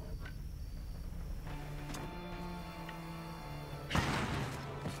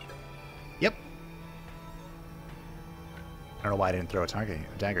 Yep. I don't know why I didn't throw a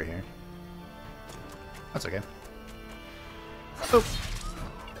dagger here. That's okay. Oh.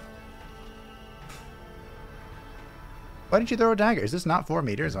 Why didn't you throw a dagger? Is this not 4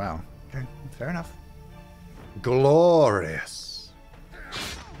 meters? Wow. Okay, fair enough. Glorious.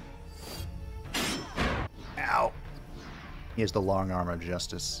 Ow. He has the long arm of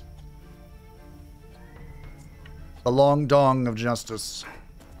justice. The long dong of justice.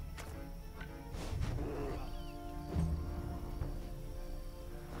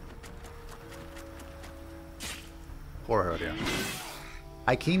 Poor Herodion.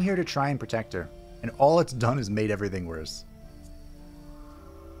 I came here to try and protect her, and all it's done is made everything worse.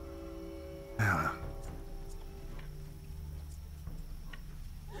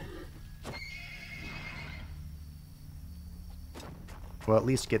 We'll at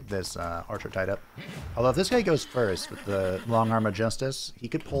least get this archer tied up. Although if this guy goes first with the long arm of justice, he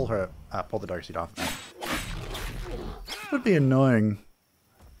could pull the Darkseid off of him. Would be annoying.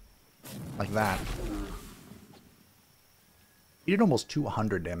 Like that. He did almost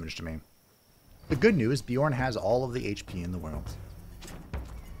 200 damage to me. The good news, Bjorn has all of the HP in the world.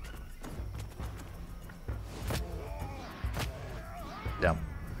 Yeah,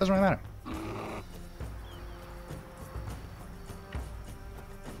 doesn't really matter.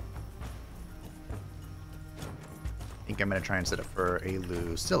 I think I'm going to try and set it for a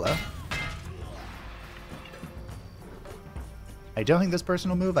Lucilla. I don't think this person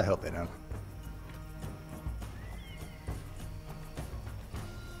will move. I hope they don't.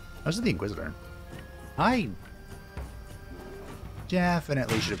 This is the Inquisitor. I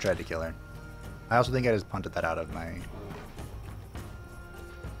definitely should have tried to kill her. I also think I just punted that out of my...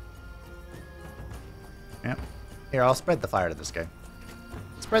 Yep. Here, I'll spread the fire to this guy.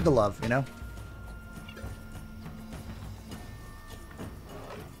 Spread the love, you know?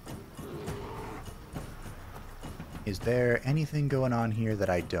 Is there anything going on here that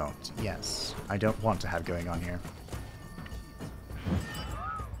I don't? Yes. I don't want to have going on here.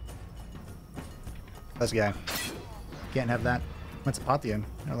 This guy. Can't have that. What's Apathia?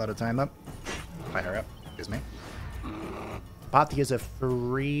 Not a lot of time up. Fire her up. Excuse me. Apathia is a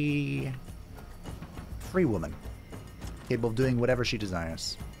free woman. Capable of doing whatever she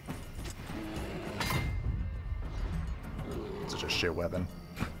desires. Such a shit weapon.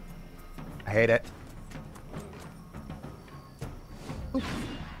 I hate it. Oop.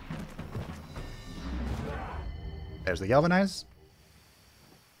 There's the Galvanize.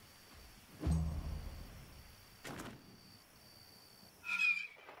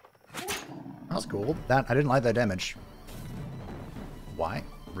 That was cool. I didn't like that damage. Why?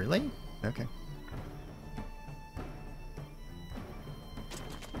 Really? Okay.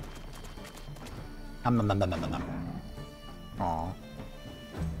 Aw.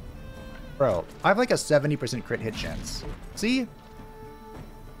 Bro, I have like a 70% crit hit chance. See?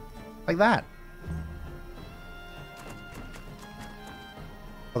 Like that.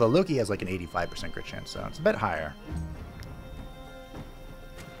 Although Loki has like an 85% crit chance, so it's a bit higher.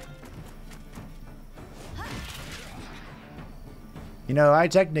 You know, I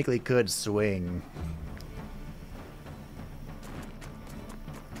technically could swing.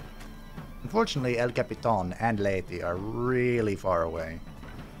 Unfortunately, El Capitan and Leti are really far away.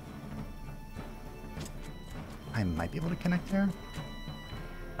 I might be able to connect there.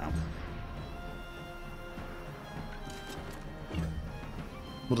 No.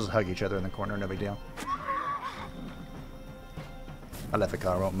 We'll just hug each other in the corner, no big deal.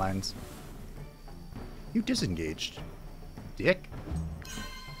 Aleficar won't mind. You disengaged. Dick.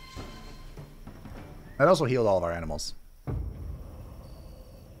 That also healed all of our animals.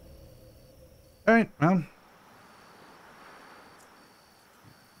 Alright, well.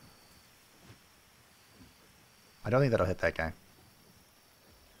 I don't think that'll hit that guy.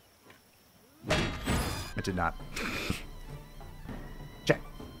 It did not. Check.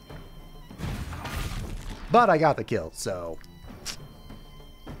 But I got the kill, so.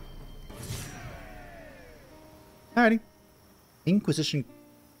 Alrighty. Inquisition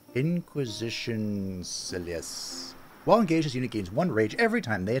Silius. While engaged, this unit gains 1 rage every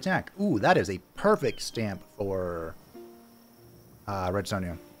time they attack. Ooh, that is a perfect stamp for Red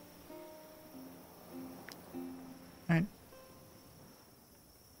Sonja. Alright.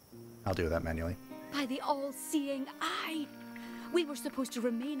 I'll do that manually. By the all-seeing eye! We were supposed to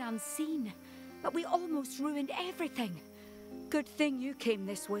remain unseen, but we almost ruined everything. Good thing you came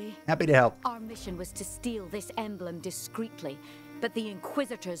this way. Happy to help. Our mission was to steal this emblem discreetly, but the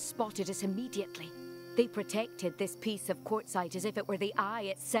Inquisitors spotted us immediately. They protected this piece of quartzite as if it were the eye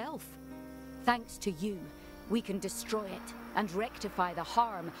itself. Thanks to you, we can destroy it and rectify the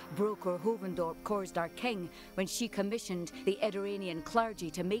harm Broker Hovendorp caused our king when she commissioned the Eduranian clergy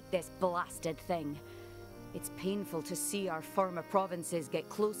to make this blasted thing. It's painful to see our former provinces get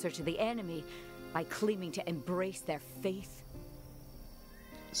closer to the enemy by claiming to embrace their faith.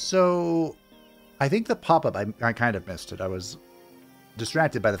 So, I think the pop-up, I kind of missed it. I was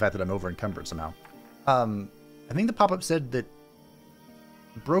distracted by the fact that I'm over-encumbered somehow. I think the pop-up said that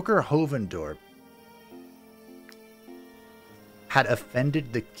Broker Hovendorp had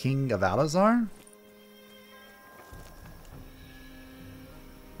offended the King of Alazar?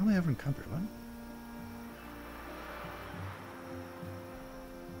 How am I over-encumbered? What?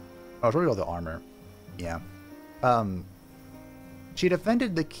 Oh, it's really all the armor. Yeah. She'd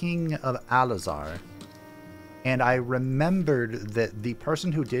offended the king of Alazar, and I remembered that the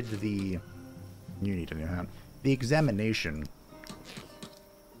person who did the... You need to know how. The examination.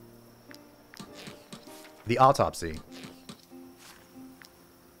 The autopsy.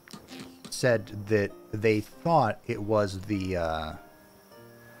 Said that they thought it was the,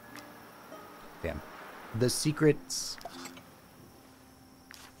 the secret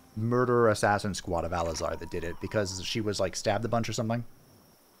murderer assassin squad of Alazar that did it because she was, like, stabbed a bunch or something.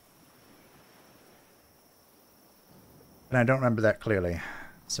 And I don't remember that clearly,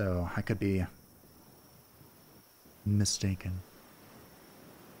 so I could be mistaken.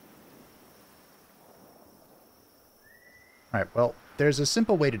 Alright, well, there's a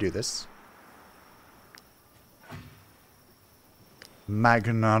simple way to do this.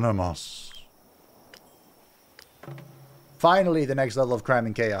 Magnanimous. Finally, the next level of crime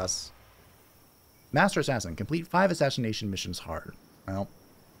and chaos. Master Assassin. Complete 5 assassination missions hard. Well.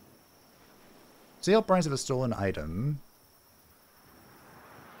 Sale price of a stolen item.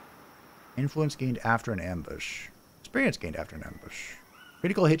 Influence gained after an ambush. Experience gained after an ambush.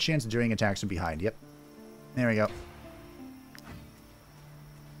 Critical hit chance during attacks from behind. Yep. There we go.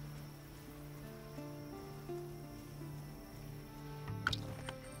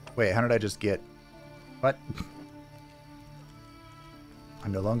 Wait, how did I just get... What?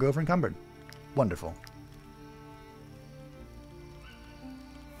 I'm no longer over encumbered. Wonderful.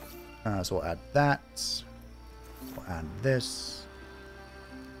 So we'll add that. We'll add this.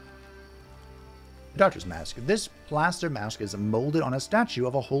 The Doctor's Mask. This plaster mask is molded on a statue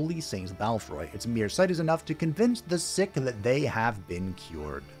of a holy Saint Balfroy. Its mere sight is enough to convince the sick that they have been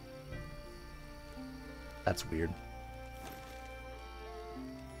cured. That's weird.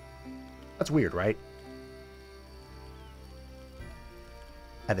 That's weird, right?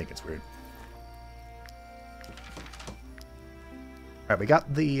 I think it's weird. Alright, we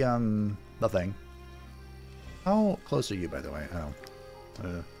got the thing. How close are you, by the way?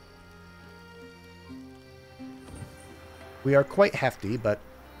 Oh. We are quite hefty, but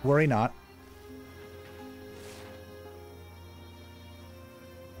worry not.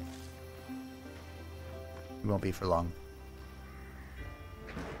 It won't be for long.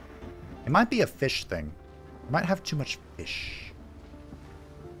 It might be a fish thing. I might have too much fish.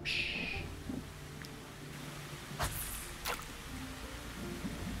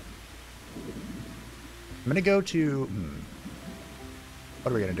 I'm gonna go to...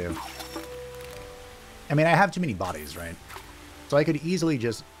 What are we gonna do? I mean, I have too many bodies, right? So I could easily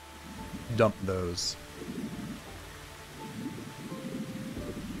just dump those.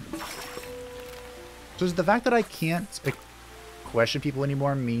 So does the fact that I can't question people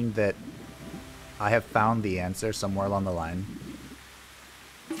anymore mean that I have found the answer somewhere along the line?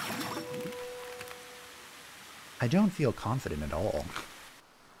 I don't feel confident at all.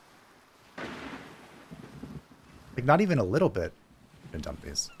 Like, not even a little bit. I'm gonna dump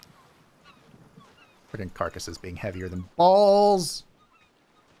these. Freaking carcasses being heavier than balls!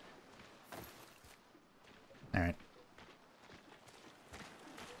 Alright.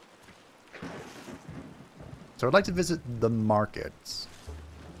 So I'd like to visit the markets.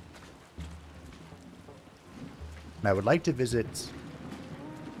 And I would like to visit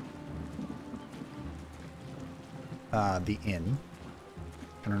the inn.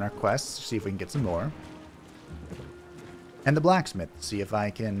 And on our quests, see if we can get some more. And the blacksmith, see if I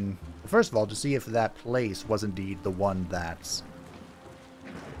can... First of all, to see if that place was indeed the one that's...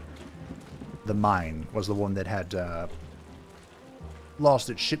 The mine was the one that had lost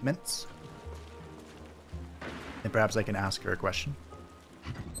its shipments. And perhaps I can ask her a question.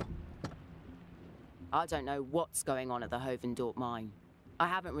 I don't know what's going on at the Hovendorp mine. I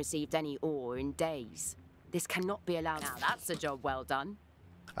haven't received any ore in days. This cannot be allowed. Now that's a job well done.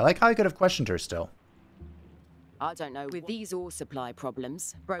 I like how I could have questioned her still. I don't know. With these ore supply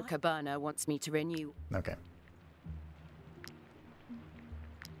problems, Broker Burner wants me to renew. Okay.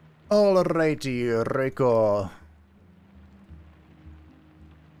 Alrighty, Rico.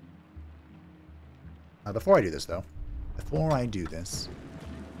 Before I do this, though. Before I do this.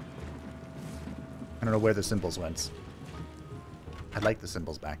 I don't know where the symbols went. I'd like the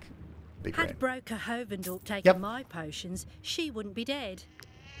symbols back. Be great. Had Broker Hovendorp taken my potions, she wouldn't be dead.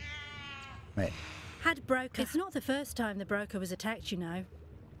 Wait. Had Broker... It's not the first time the Broker was attacked, you know.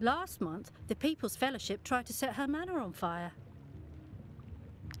 Last month, the People's Fellowship tried to set her manor on fire.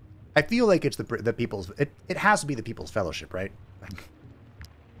 I feel like it's the People's... It has to be the People's Fellowship, right?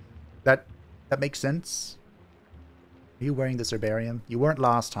 That makes sense. Are you wearing the Cerberium? You weren't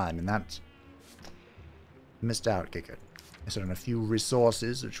last time, and that... Missed out, Kicker. Missed out on a few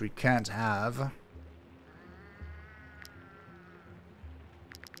resources, which we can't have.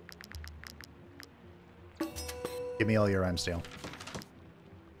 Give me all your steel.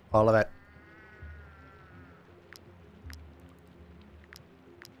 All of it.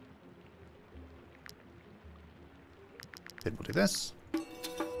 Then we'll do this.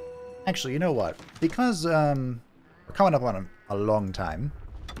 Actually, you know what? Because we're coming up on a long time,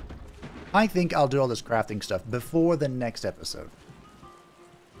 I think I'll do all this crafting stuff before the next episode.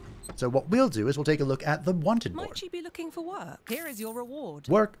 So what we'll do is we'll take a look at the wanted board. Might you be looking for work? Here is your reward.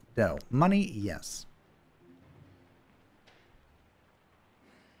 Work? No. Money? Yes.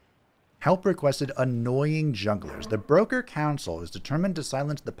 Help requested annoying junglers. The Broker Council is determined to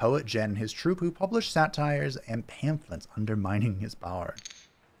silence the poet Jen and his troupe who publish satires and pamphlets undermining his power.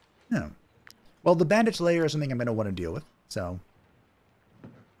 No. Well, the Bandage Layer is something I'm going to want to deal with, so...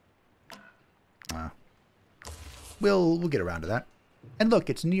 We'll get around to that. And look,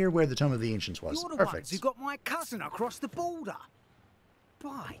 it's near where the Tome of the Ancients was. You're the Perfect. ones who got my cousin across the border.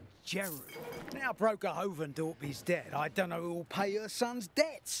 By Jeru. Now Broker Hovendorp is dead. I don't know who will pay her son's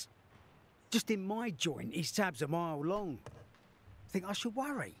debts. Just in my joint, his tab's a mile long. Think I should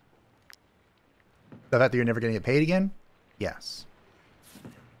worry? The fact that you're never going to get paid again? Yes.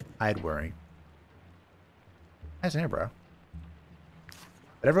 I'd worry. Nice hair, bro.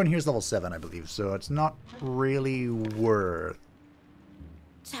 But everyone here's level 7, I believe, so it's not really worth...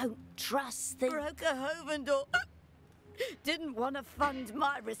 Don't trust the... Broker Hovendorp didn't want to fund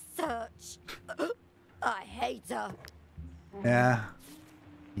my research. I hate her. Yeah.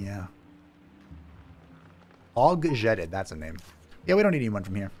 Yeah. Ogjetted, that's a name. Yeah, we don't need anyone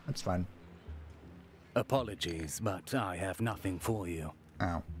from here. That's fine. Apologies, but I have nothing for you.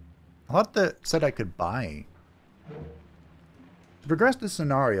 Oh. I thought that said I could buy. To progress this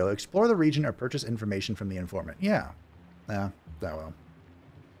scenario, explore the region or purchase information from the informant. Yeah. Yeah, that will.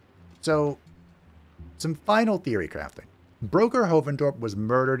 So, some final theory crafting. Broker Hovendorp was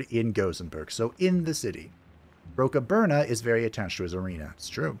murdered in Gothenburg, so in the city. Broker Berna is very attached to his arena. It's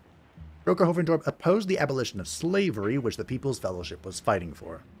true. Broker Hovendorp opposed the abolition of slavery, which the People's Fellowship was fighting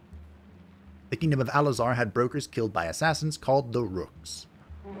for. The Kingdom of Alazar had brokers killed by assassins called the Rooks.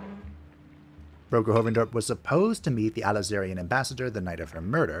 Broker Hovendorp was supposed to meet the Alazarian ambassador the night of her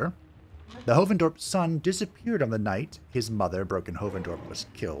murder. The Hovendorp's son disappeared on the night his mother, Broken Hovendorp, was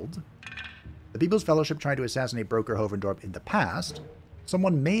killed. The People's Fellowship tried to assassinate Broker Hovendorp in the past.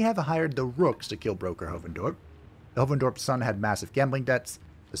 Someone may have hired the Rooks to kill Broker Hovendorp. The Hovendorp's son had massive gambling debts.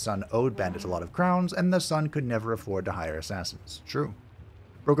 The son owed bandits a lot of crowns, and the son could never afford to hire assassins. True.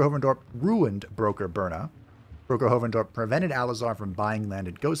 Broker Hovendorp ruined Broker Berna. Broker Hovendorp prevented Alazar from buying land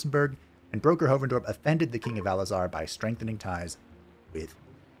in Gothenburg, and Broker Hovendorp offended the King of Alazar by strengthening ties with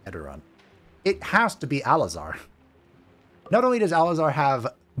Edoron. It has to be Alazar. Not only does Alazar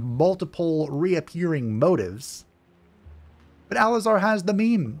have multiple reappearing motives, but Alazar has the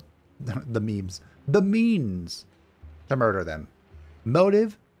means to murder them.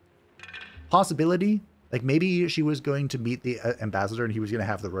 Motive, possibility, like maybe she was going to meet the ambassador and he was going to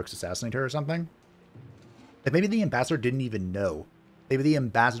have the Rooks assassinate her or something. Like maybe the ambassador didn't even know. Maybe the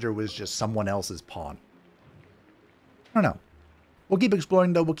ambassador was just someone else's pawn. I don't know. We'll keep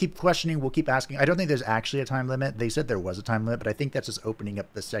exploring, though. We'll keep questioning. We'll keep asking. I don't think there's actually a time limit. They said there was a time limit, but I think that's just opening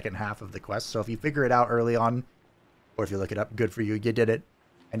up the second half of the quest. So if you figure it out early on, or if you look it up, good for you. You did it.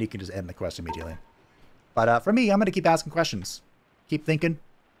 And you can just end the quest immediately. But for me, I'm going to keep asking questions. Keep thinking.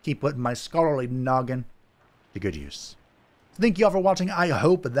 Keep putting my scholarly noggin to good use. Thank you all for watching. I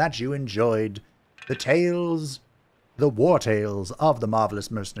hope that you enjoyed the tales, the war tales of the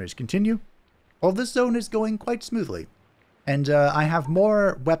Marvelous Mercenaries continue. Well, this zone is going quite smoothly. And I have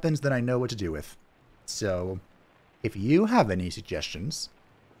more weapons than I know what to do with. So, if you have any suggestions,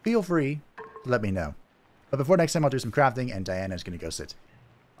 feel free to let me know. But before next time, I'll do some crafting, and Diana's going to go sit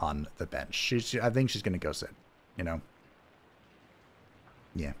on the bench. I think she's going to go sit, you know.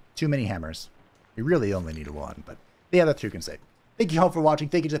 Yeah, too many hammers. You really only need one, but the other two can say. Thank you all for watching.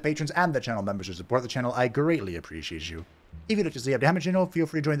 Thank you to the patrons and the channel members who support the channel. I greatly appreciate you. If you'd like to see a damage channel, feel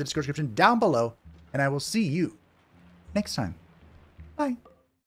free to join the Discord description down below, and I will see you next time. Bye.